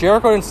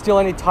 Jericho didn't steal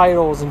any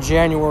titles in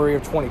January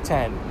of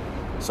 2010.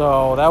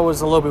 So that was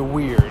a little bit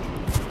weird.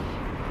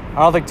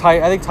 I think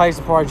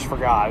Tyson probably just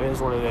forgot. It is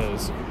what it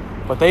is.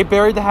 But they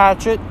buried the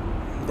hatchet.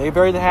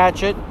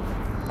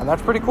 And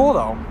that's pretty cool,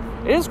 though.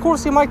 It is cool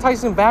to see Mike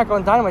Tyson back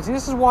on Dynamite. See,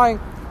 this is why...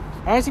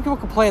 And I see people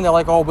complain. They're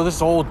like, oh, but this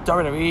is old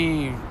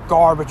WWE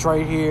garbage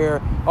right here.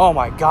 Oh,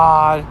 my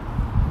God.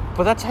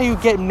 But that's how you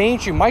get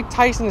mainstream. Mike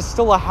Tyson is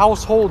still a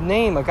household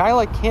name. A guy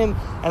like him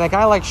and a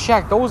guy like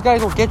Shaq, those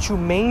guys will get you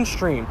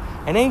mainstream.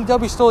 And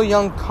AEW is still a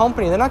young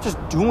company. They're not just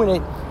doing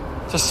it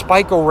to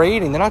spike a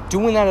rating. They're not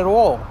doing that at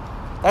all.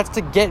 That's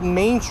to get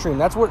mainstream.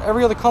 That's what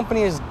every other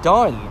company has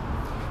done.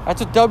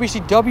 That's what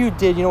WCW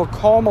did, you know, with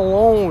Karl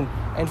Malone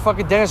and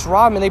fucking Dennis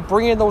Rodman. They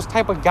bring in those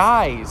type of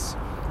guys.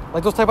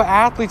 Like those type of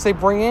athletes they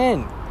bring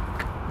in.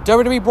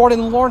 WWE brought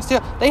in Lawrence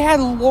Taylor. They had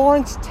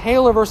Lawrence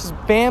Taylor versus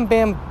Bam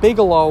Bam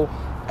Bigelow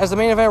as the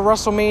main event of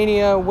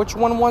WrestleMania. Which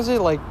one was it?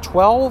 Like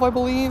 12, I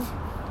believe?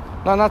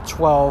 No, not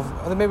 12.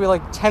 I think maybe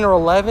like 10 or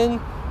 11.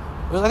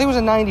 I think it was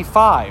in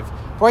 95.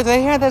 Right?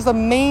 They had that as the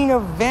main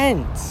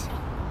event.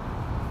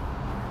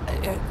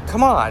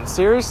 Come on,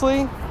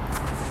 seriously?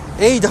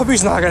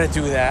 AEW's not going to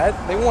do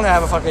that. They won't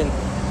have a fucking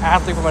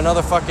athlete from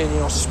another fucking, you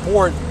know,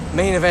 sport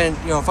main event,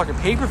 you know, fucking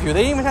pay-per-view.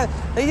 They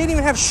didn't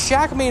even have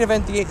Shaq main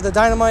event the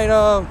Dynamite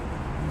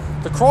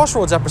the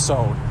Crossroads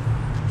episode.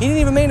 He didn't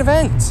even main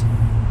event.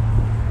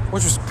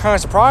 Which was kind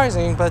of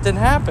surprising, but it didn't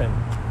happen.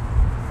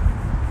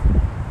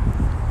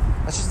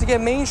 That's just to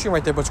get mainstream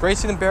right there. But it's great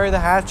to see them bury the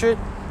hatchet.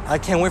 I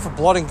can't wait for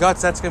Blood and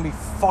Guts. That's going to be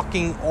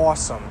fucking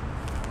awesome.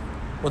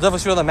 We'll definitely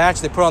see the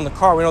match they put on the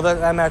card. We know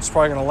that match is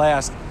probably going to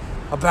last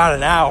about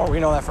an hour.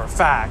 We know that for a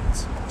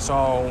fact.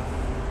 So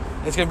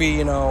it's going to be,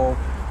 you know,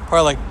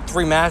 probably like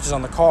 3 matches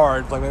on the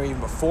card, like maybe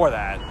even before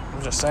that.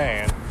 I'm just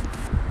saying.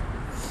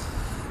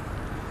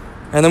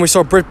 And then we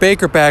saw Britt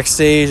Baker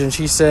backstage, and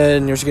she said,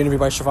 and she was interviewed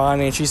by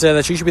Shivani, and she said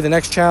that she should be the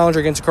next challenger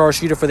against Hikaru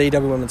Shida for the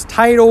AEW Women's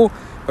title.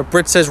 But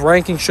Britt says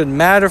ranking shouldn't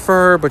matter for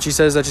her, but she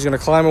says that she's going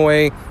to climb her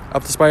way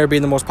up despite her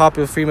being the most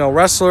popular female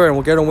wrestler, and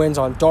will get her wins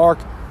on Dark,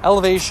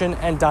 Elevation,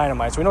 and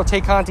Dynamite. So we know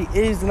Tay Conti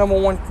is the number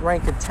 1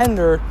 ranked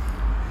contender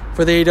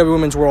for the AEW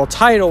Women's World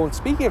title. And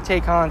speaking of Tay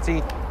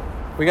Conti,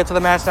 we get to the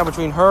match now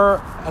between her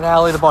and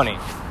Allie the Bunny.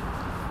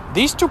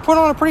 These two put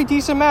on a pretty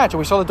decent match, and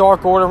we saw the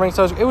Dark Order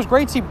ringside. It was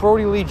great to see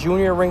Brody Lee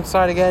Jr.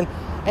 ringside again.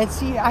 And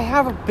see, I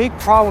have a big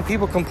problem with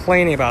people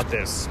complaining about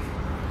this.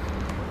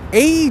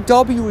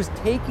 AEW is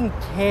taking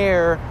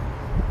care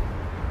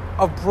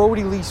of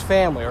Brody Lee's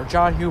family, or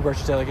John Huber, I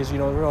should say, like his, you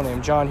know, real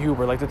name, John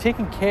Huber. Like, they're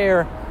taking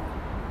care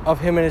of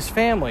him and his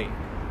family.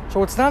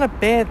 So it's not a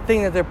bad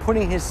thing that they're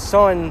putting his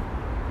son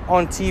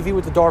on TV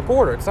with the Dark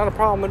Order. It's not a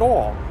problem at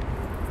all.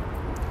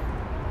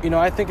 You know,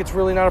 I think it's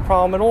really not a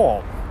problem at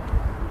all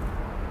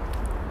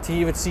to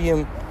even see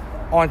him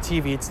on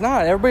TV. It's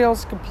not. Everybody else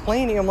is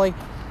complaining. I'm like,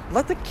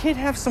 let the kid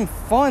have some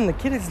fun. The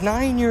kid is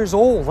 9 years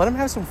old. Let him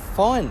have some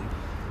fun.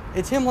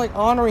 It's him, like,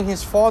 honoring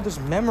his father's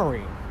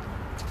memory.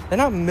 They're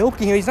not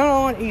milking him. He's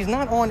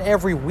not on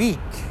every week.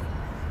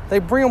 They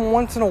bring him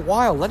once in a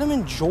while. Let him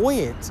enjoy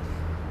it.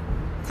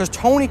 Because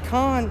Tony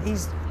Khan,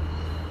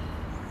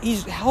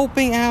 he's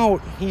helping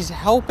out. He's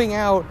helping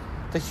out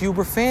the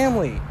Huber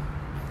family.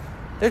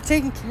 They're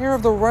taking care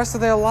of the rest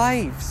of their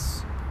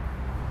lives,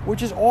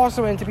 which is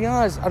awesome. And to be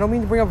honest, I don't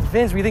mean to bring up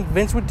Vince. We think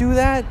Vince would do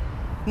that?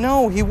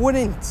 No, he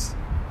wouldn't.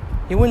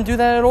 He wouldn't do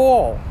that at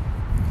all.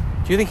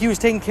 Do you think he was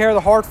taking care of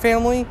the Hart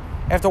family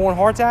after Owen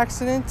Hart's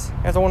accident?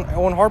 After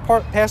Owen Hart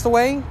passed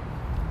away?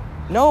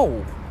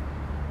 No.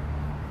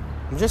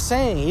 I'm just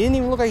saying, he didn't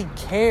even look like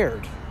he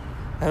cared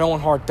that Owen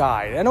Hart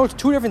died. I know it's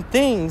 2 different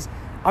things.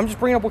 I'm just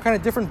bringing up what kind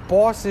of different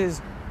bosses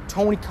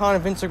Tony Khan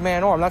and Vince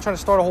McMahon are. I'm not trying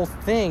to start a whole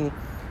thing.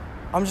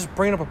 I'm just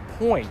bringing up a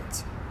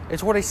point.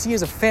 It's what I see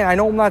as a fan. I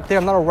know I'm not there.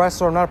 I'm not a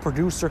wrestler. I'm not a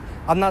producer.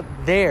 I'm not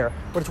there.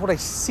 But it's what I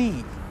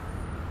see.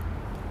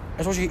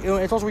 It's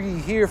also what you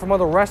hear from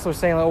other wrestlers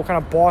saying, like, what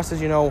kind of bosses,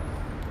 you know,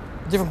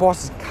 different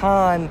bosses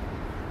Khan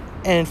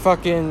and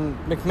fucking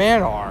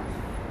McMahon are.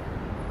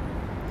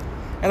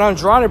 And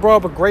Andrade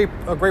brought up a great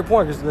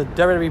point, because the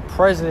WWE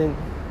president,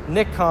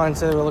 Nick Khan,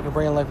 said they were looking to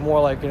bring in, like, more,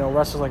 like, you know,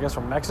 wrestlers, I guess,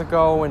 from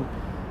Mexico. And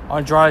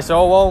Andrade said,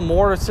 oh, well,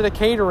 more to the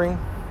catering.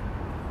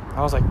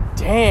 I was like,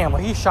 damn,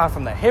 like he shot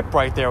from the hip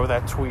right there with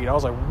that tweet. I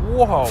was like,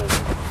 whoa.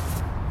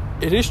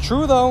 It is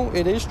true, though.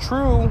 It is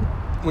true.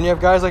 When you have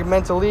guys like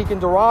Mentalik and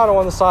Dorado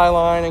on the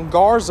sideline and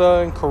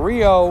Garza and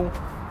Carrillo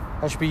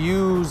that should be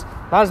used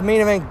not as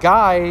main event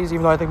guys,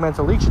 even though I think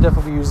Mentalik should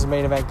definitely be used as a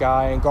main event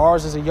guy. And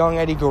Garza is a young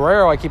Eddie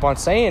Guerrero. I keep on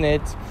saying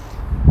it,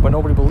 but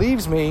nobody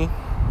believes me.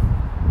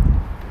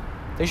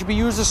 They should be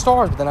used as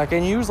stars, but they're not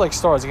getting used like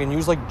stars. They're getting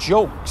used like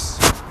jokes.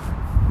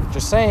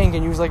 Just saying,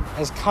 getting used like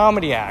as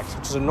comedy acts,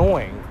 which is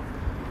annoying.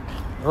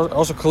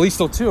 Also,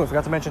 Kalisto, too. I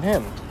forgot to mention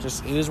him.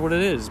 Just, it is what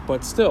it is.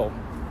 But still,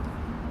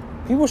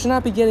 people should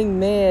not be getting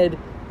mad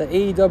that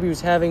AEW is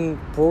having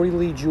Brody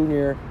Lee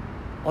Jr.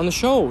 on the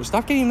show.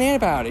 Stop getting mad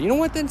about it. You know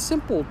what? Then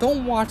simple.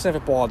 Don't watch that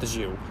if it bothers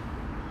you.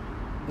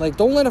 Like,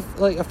 don't let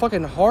a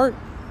fucking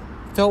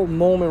heartfelt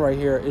moment right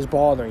here is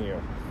bothering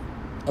you.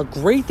 A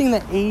great thing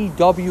that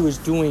AEW is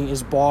doing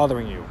is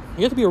bothering you.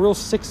 You have to be a real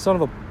sick son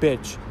of a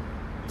bitch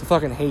to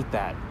fucking hate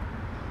that.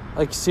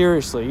 Like,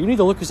 seriously, you need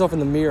to look yourself in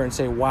the mirror and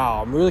say,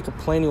 wow, I'm really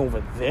complaining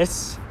over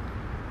this?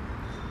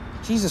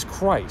 Jesus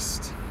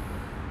Christ.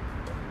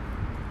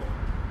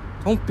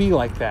 Don't be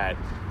like that.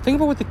 Think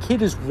about what the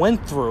kid has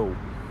went through.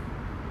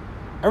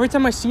 Every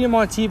time I see him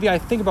on TV, I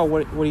think about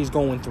what he's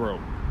going through.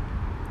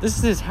 This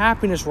is his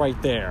happiness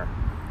right there.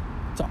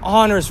 To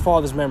honor his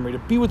father's memory, to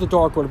be with the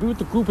Dark Order, to be with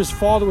the group his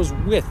father was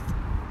with.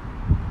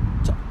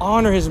 To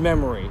honor his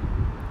memory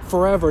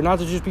forever, not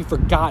to just be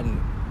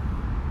forgotten.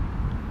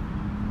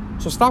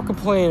 So stop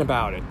complaining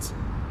about it.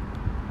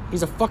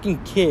 He's a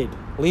fucking kid.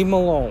 Leave him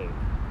alone.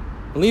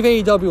 Leave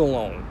AEW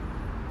alone.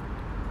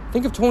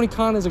 Think of Tony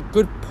Khan as a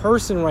good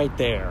person right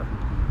there.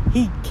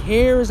 He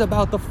cares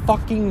about the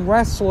fucking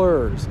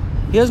wrestlers.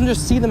 He doesn't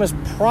just see them as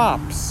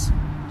props.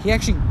 He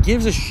actually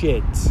gives a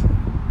shit.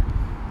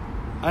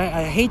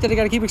 I hate that I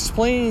gotta keep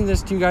explaining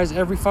this to you guys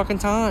every fucking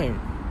time.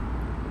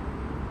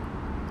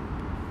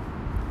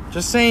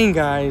 Just saying,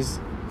 guys.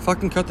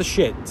 Fucking cut the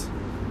shit.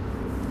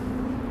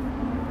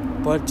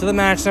 But to the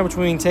match now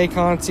between Tay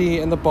Conti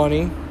and the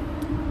Bunny.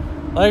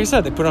 Like I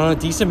said, they put on a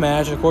decent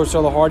match. And of course,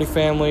 the Hardy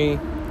family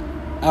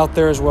out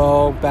there as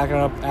well, backing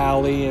up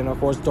Allie. And of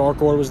course,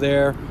 Dark Order was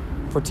there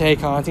for Tay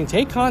Conti. And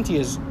Tay Conti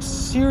is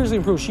seriously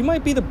improved. She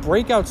might be the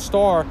breakout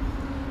star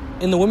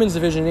in the women's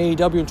division in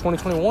AEW in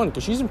 2021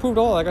 because she's improved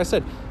a lot. Like I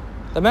said,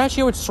 the match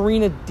here with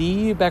Serena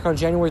Deeb back on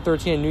January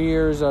 13th, New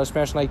Year's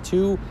Smash Night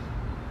 2,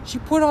 she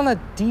put on a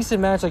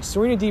decent match. Like,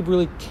 Serena Deeb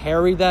really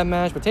carried that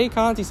match, but Tay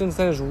Conti since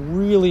then has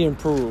really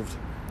improved.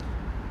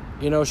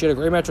 You know, she had a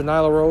great match with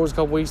Nyla Rose a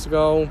couple weeks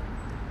ago.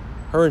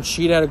 Her and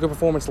Sheeta had a good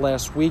performance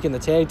last week in the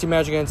tag team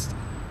match against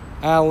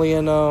Allie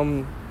and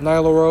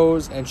Nyla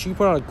Rose, and she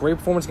put on a great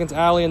performance against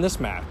Allie in this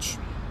match.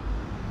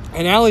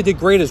 And Allie did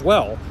great as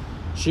well.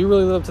 She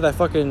really lived up to that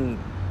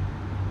fucking,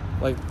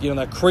 like, you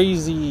know, that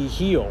crazy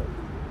heel.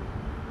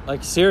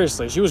 Like,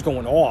 seriously, she was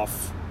going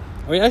off.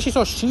 I mean, I actually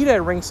saw Sheeta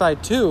at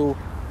ringside, too.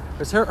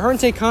 Because her and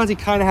Tay Conti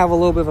kind of have a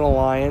little bit of an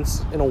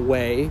alliance, in a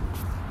way.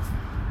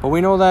 But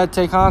we know that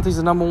Tay Conti's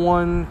the number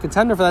one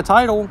contender for that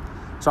title.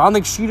 So I don't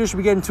think Sheeta should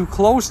be getting too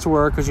close to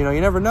her. Because, you know,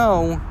 you never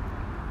know.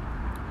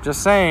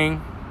 Just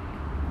saying.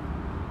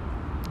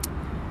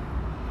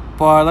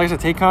 But, like I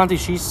said, Tay Conti,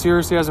 she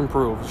seriously has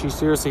improved. She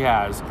seriously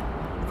has.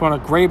 Put on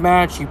a great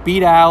match. She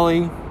beat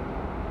Allie.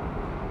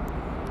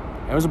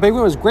 It was a big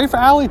win. It was great for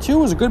Allie, too.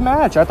 It was a good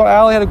match. I thought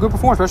Allie had a good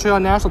performance, especially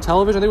on national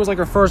television. I think it was like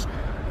her first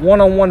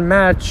one-on-one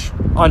match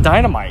on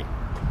Dynamite.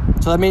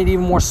 So that made it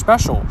even more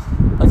special.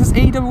 Like this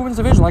AEW women's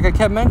division, like I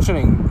kept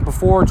mentioning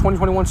before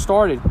 2021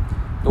 started,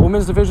 the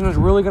women's division is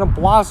really going to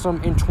blossom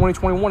in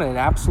 2021, and it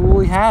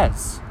absolutely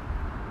has.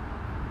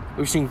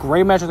 We've seen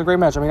great match after great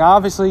match. I mean,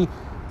 obviously,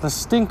 the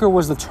stinker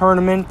was the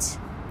tournament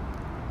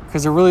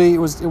because it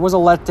was a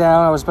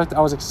letdown.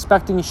 I was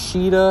expecting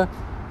Sheeta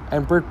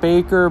and Britt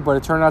Baker, but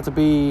it turned out to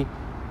be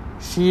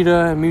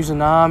Sheeta and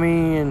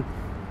Mizunami, and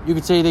you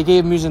could say they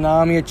gave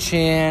Mizunami a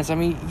chance. I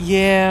mean,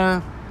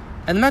 yeah.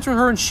 And the match with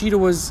her and Sheeta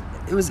was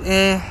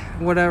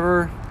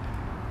whatever.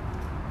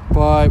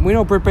 But we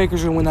know Britt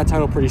Baker's going to win that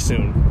title pretty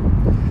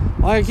soon.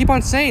 Well, I keep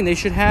on saying they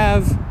should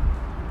have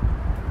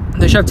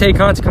Tay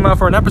Conti come out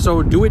for an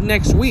episode. Do it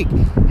next week.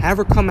 Have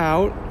her come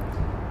out,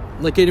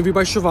 like, get interviewed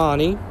by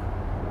Shivani,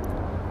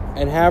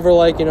 and have her,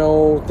 like, you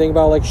know, think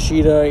about, like,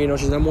 Sheeta, you know,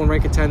 she's the number one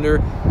ranked contender,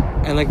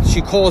 and, like,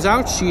 she calls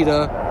out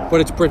Sheeta,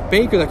 but it's Britt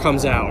Baker that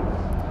comes out.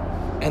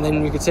 And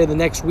then you could say the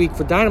next week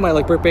for Dynamite,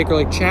 like, Britt Baker,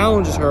 like,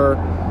 challenges her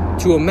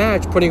to a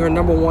match, putting her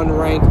number one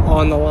rank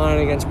on the line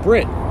against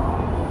Britt.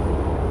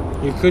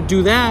 You could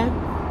do that.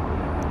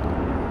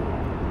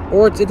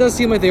 Or it does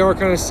seem like they are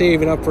kind of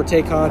saving up for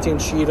Tay Conti and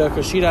Sheeta,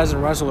 because Sheeta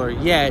hasn't wrestled her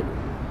yet.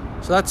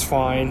 So that's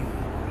fine.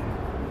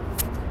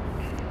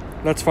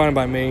 That's fine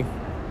by me.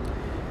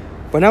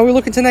 But now we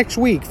look into next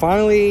week.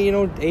 Finally, you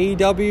know,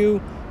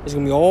 AEW is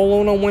going to be all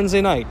alone on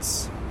Wednesday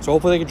nights. So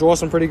hopefully they can draw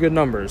some pretty good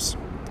numbers.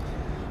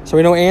 So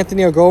we know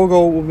Anthony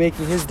Ogogo will be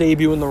making his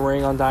debut in the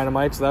ring on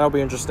Dynamite, so that'll be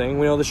interesting.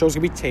 We know the show's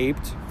going to be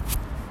taped,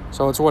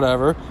 so it's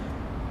whatever.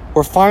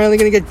 We're finally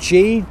going to get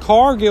Jade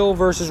Cargill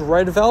versus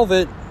Red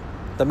Velvet,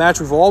 the match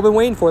we've all been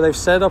waiting for. They've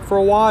set it up for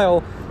a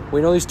while.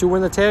 We know these two were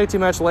in the tag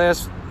team match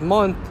last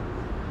month,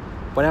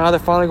 but now they're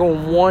finally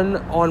going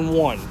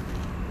 1-on-1.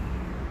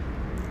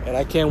 And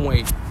I can't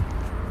wait.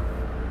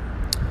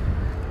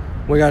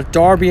 We got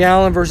Darby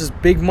Allin versus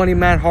Big Money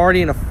Matt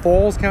Hardy in a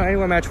Falls Count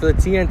Anywhere match for the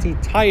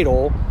TNT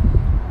title.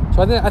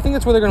 So I think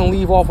that's where they're going to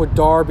leave off with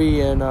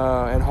Darby and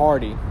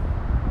Hardy.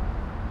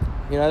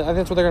 You know, I think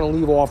that's where they're going to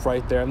leave off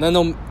right there. And then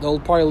they'll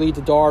probably lead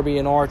to Darby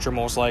and Archer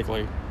most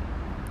likely.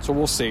 So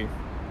we'll see.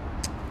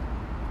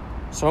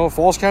 So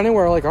Falls Count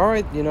Anywhere, like, all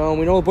right, you know,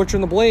 we know the Butcher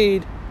and the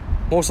Blade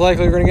most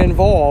likely are going to get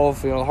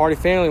involved. You know, the Hardy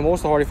family, most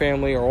of the Hardy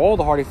family, or all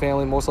the Hardy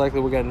family most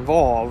likely will get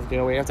involved. You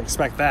know, we have to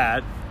expect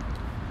that.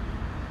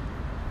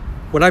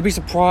 Would I be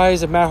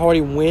surprised if Matt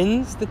Hardy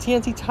wins the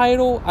TNT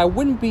title? I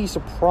wouldn't be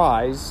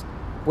surprised.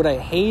 Would I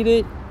hate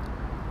it?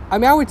 I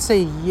mean, I would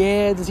say,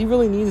 yeah. Does he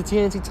really need the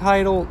TNT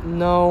title?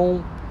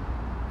 No.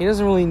 He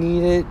doesn't really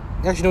need it.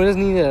 Actually, no, he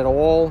doesn't need it at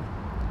all.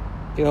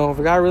 You know, if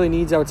a guy really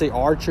needs it, I would say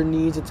Archer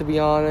needs it, to be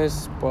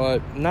honest.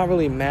 But not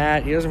really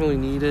Matt. He doesn't really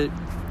need it.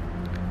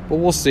 But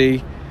we'll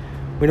see.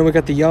 We know we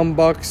got the Young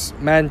Bucks,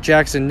 Matt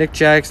Jackson, Nick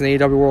Jackson, the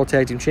AEW World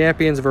Tag Team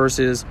Champions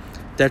versus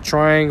Death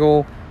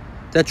Triangle.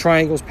 Death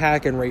Triangle's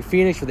Pac and Rey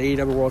Fenix for the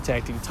AEW World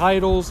Tag Team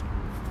titles.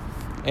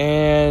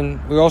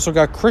 And we also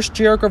got Chris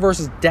Jericho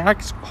versus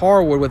Dax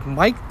Harwood with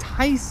Mike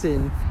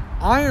Tyson,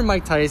 Iron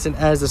Mike Tyson,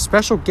 as a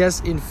special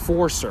guest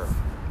enforcer.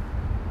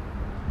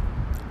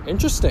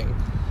 Interesting.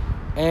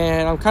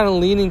 And I'm kind of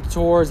leaning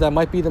towards that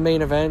might be the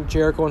main event,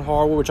 Jericho and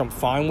Harwood, which I'm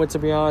fine with, to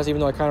be honest, even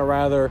though I kind of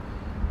rather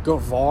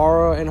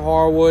Guevara and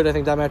Harwood. I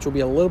think that match will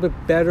be a little bit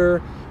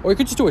better. Or you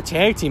could just do a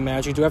tag team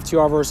match. You could do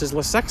FTR versus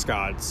Les Sex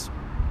Gods.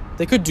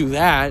 They could do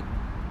that.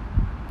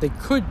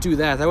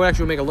 That would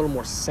actually make a little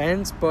more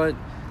sense, but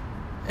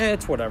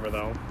it's whatever,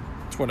 though.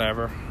 It's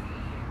whatever.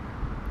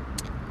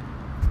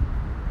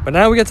 But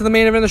now we get to the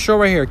main event of the show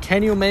right here.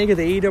 Kenny Omega,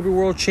 the AEW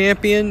World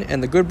Champion,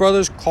 and the Good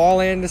Brothers,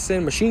 Carl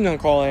Anderson, Machine Gun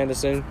Carl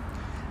Anderson,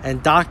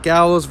 and Doc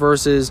Gallows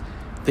versus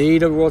the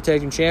AEW World Tag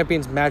Team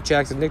Champions, Matt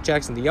Jackson, Nick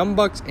Jackson, the Young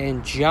Bucks,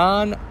 and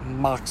Jon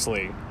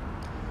Moxley.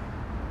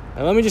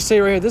 And let me just say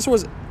right here, this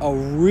was a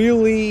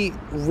really,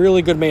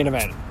 really good main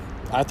event.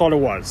 I thought it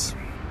was.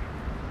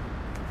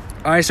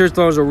 I seriously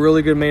thought it was a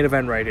really good main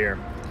event right here.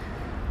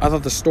 I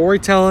thought the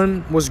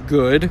storytelling was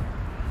good.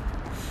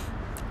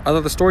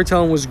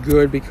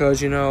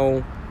 Because, you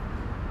know,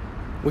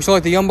 we saw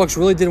like the Young Bucks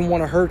really didn't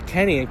want to hurt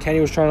Kenny, and Kenny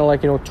was trying to,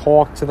 like, you know,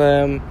 talk to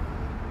them.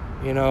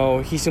 You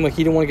know, he seemed like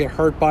he didn't want to get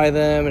hurt by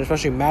them, and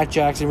especially Matt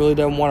Jackson really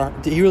didn't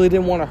want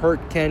to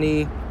hurt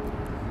Kenny.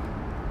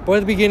 But at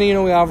the beginning, you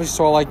know, we obviously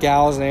saw like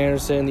Gallows and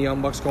Anderson, the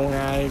Young Bucks going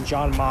at it,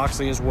 Jon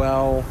Moxley as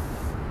well.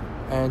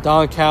 And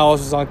Don Callis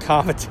was on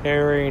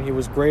commentary, and he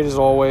was great as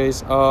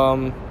always.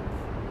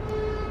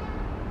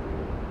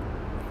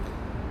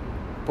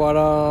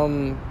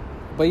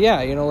 But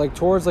yeah, you know, like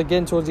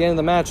getting towards the end of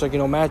the match, like, you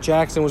know, Matt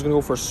Jackson was going to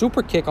go for a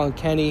super kick on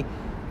Kenny,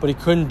 but he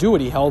couldn't do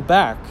it. He held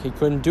back. He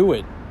couldn't do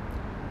it.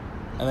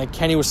 And then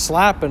Kenny was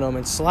slapping him,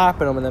 and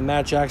then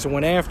Matt Jackson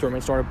went after him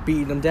and started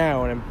beating him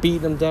down.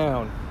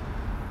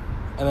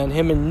 And then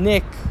him and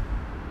Nick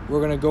were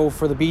going to go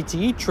for the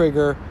BTE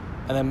trigger,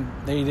 and then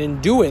they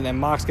didn't do it. And then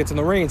Mox gets in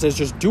the ring and says,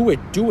 just do it.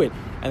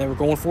 And they were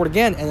going for it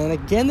again. And then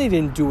again they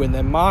didn't do it. And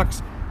then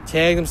Mox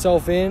tagged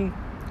himself in,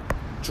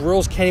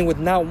 drills Kenny with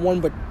not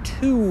one but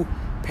two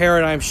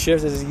paradigm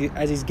shifts as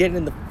he's getting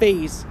in the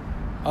face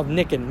of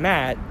Nick and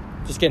Matt,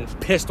 just getting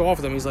pissed off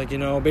at them. He's like, you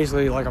know,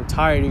 basically like, I'm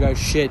tired of you guys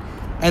shit.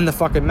 End the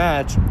fucking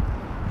match.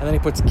 And then he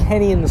puts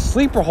Kenny in the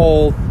sleeper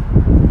hold,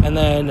 and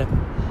then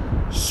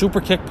super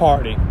kick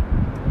party.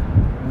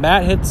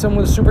 Matt hits him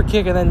with a super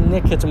kick, and then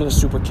Nick hits him with a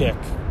super kick.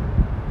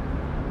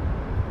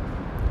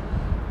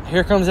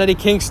 Here comes Eddie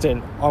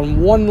Kingston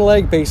on one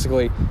leg,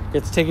 basically.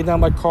 Gets taken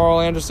down by Carl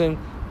Anderson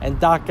and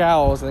Doc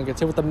Gallows, and then gets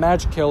hit with the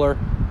Magic Killer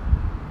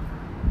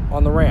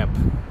on the ramp.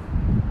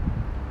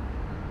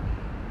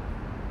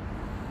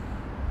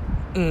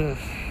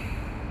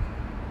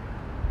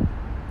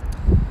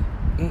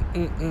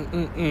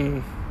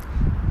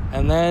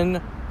 And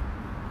then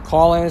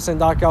Carl Anderson and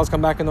Doc Gallows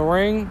come back in the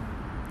ring.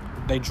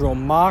 They drill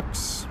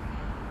Mox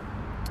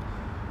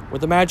with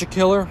the Magic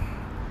Killer.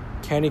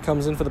 Kenny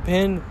comes in for the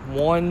pin.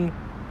 1,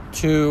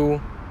 2,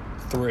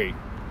 3.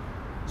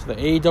 So the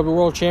AEW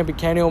World Champion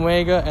Kenny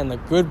Omega and the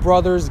Good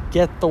Brothers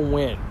get the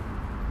win.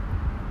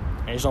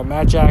 And you saw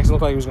Matt Jackson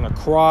look like he was going to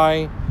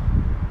cry.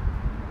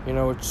 You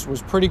know, it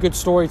was pretty good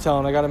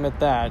storytelling. I got to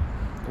admit that.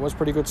 It was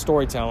pretty good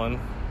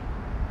storytelling.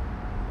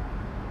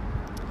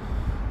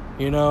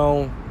 You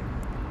know,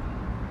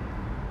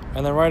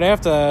 and then right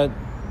after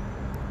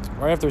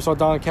we saw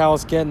Don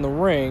Callis get in the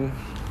ring.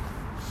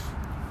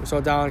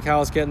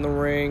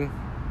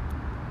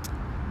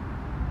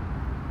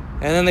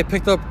 And then they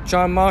picked up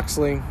Jon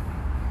Moxley.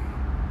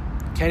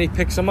 Kenny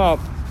picks him up.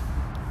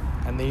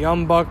 And the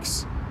Young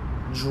Bucks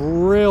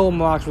drill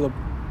Mox with a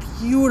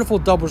beautiful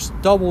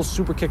double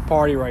super kick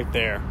party right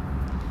there.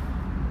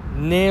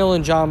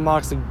 Nailing Jon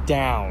Moxley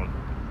down.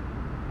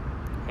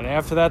 And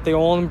after that, they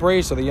all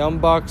embrace. So the Young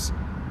Bucks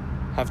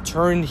have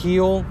turned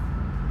heel.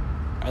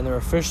 And they're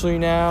officially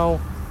now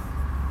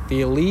The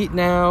Elite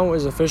now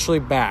is officially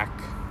back.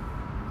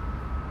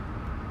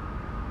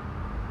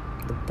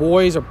 The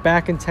boys are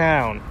back in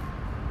town.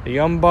 The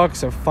Young Bucks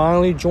have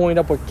finally joined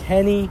up with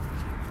Kenny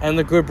and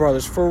the Good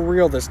Brothers for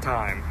real this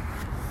time.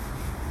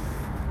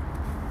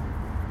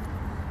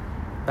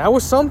 That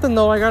was something,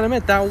 though, I gotta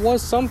admit. That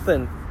was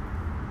something.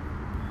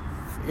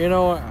 You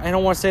know, I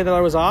don't want to say that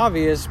it was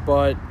obvious,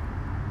 but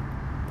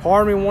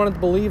part of me wanted to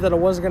believe that it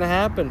wasn't going to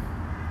happen.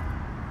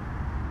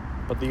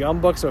 But the Young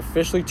Bucks have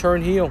officially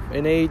turned heel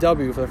in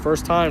AEW for the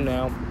first time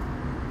now.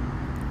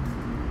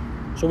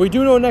 So we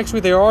do know next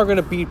week they are going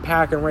to beat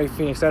Pac and Rey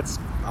Fenix. That's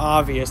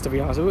obvious, to be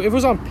honest. If it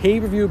was on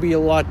pay-per-view, it would be a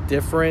lot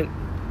different.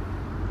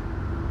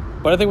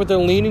 But I think what they're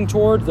leaning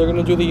toward, they're going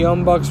to do the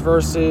Young Bucks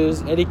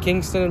versus Eddie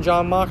Kingston and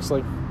Jon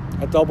Moxley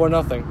at Double or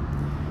Nothing.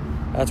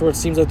 That's what it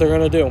seems like they're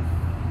going to do.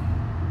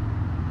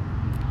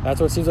 That's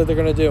what it seems like they're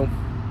going to do.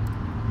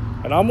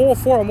 And I'm all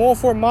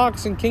for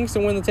Mox and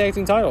Kingston win the tag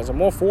team titles. I'm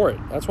all for it.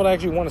 That's what I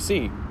actually want to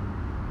see.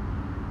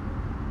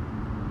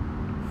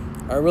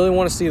 I really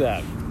want to see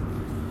that.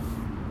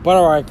 But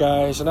alright,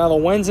 guys. So now the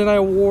Wednesday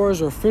Night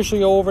Wars are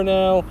officially over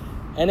now.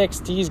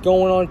 NXT's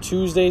going on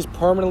Tuesdays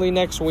permanently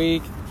next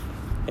week.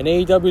 And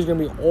AEW is going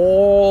to be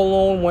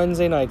all on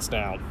Wednesday nights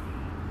now.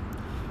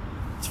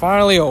 It's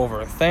finally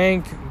over.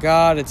 Thank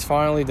God it's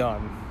finally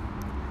done.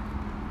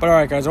 But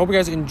alright, guys, I hope you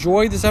guys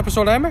enjoyed this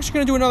episode. I'm actually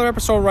going to do another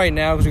episode right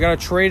now because we got a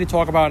trade to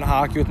talk about in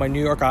hockey with my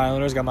New York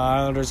Islanders. Got my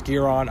Islanders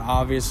gear on,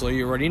 obviously.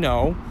 You already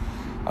know.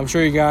 I'm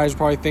sure you guys are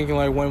probably thinking,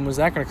 like, when was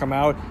that going to come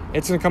out?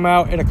 It's going to come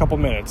out in a couple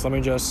minutes. Let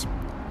me just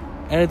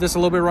edit this a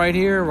little bit right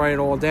here, write it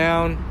all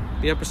down,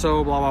 the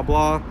episode, blah, blah,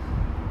 blah.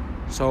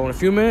 So in a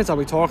few minutes, I'll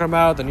be talking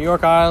about the New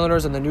York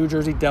Islanders and the New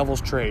Jersey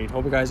Devils trade.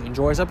 Hope you guys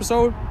enjoy this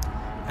episode,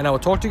 and I will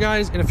talk to you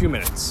guys in a few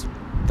minutes.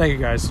 Thank you,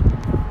 guys.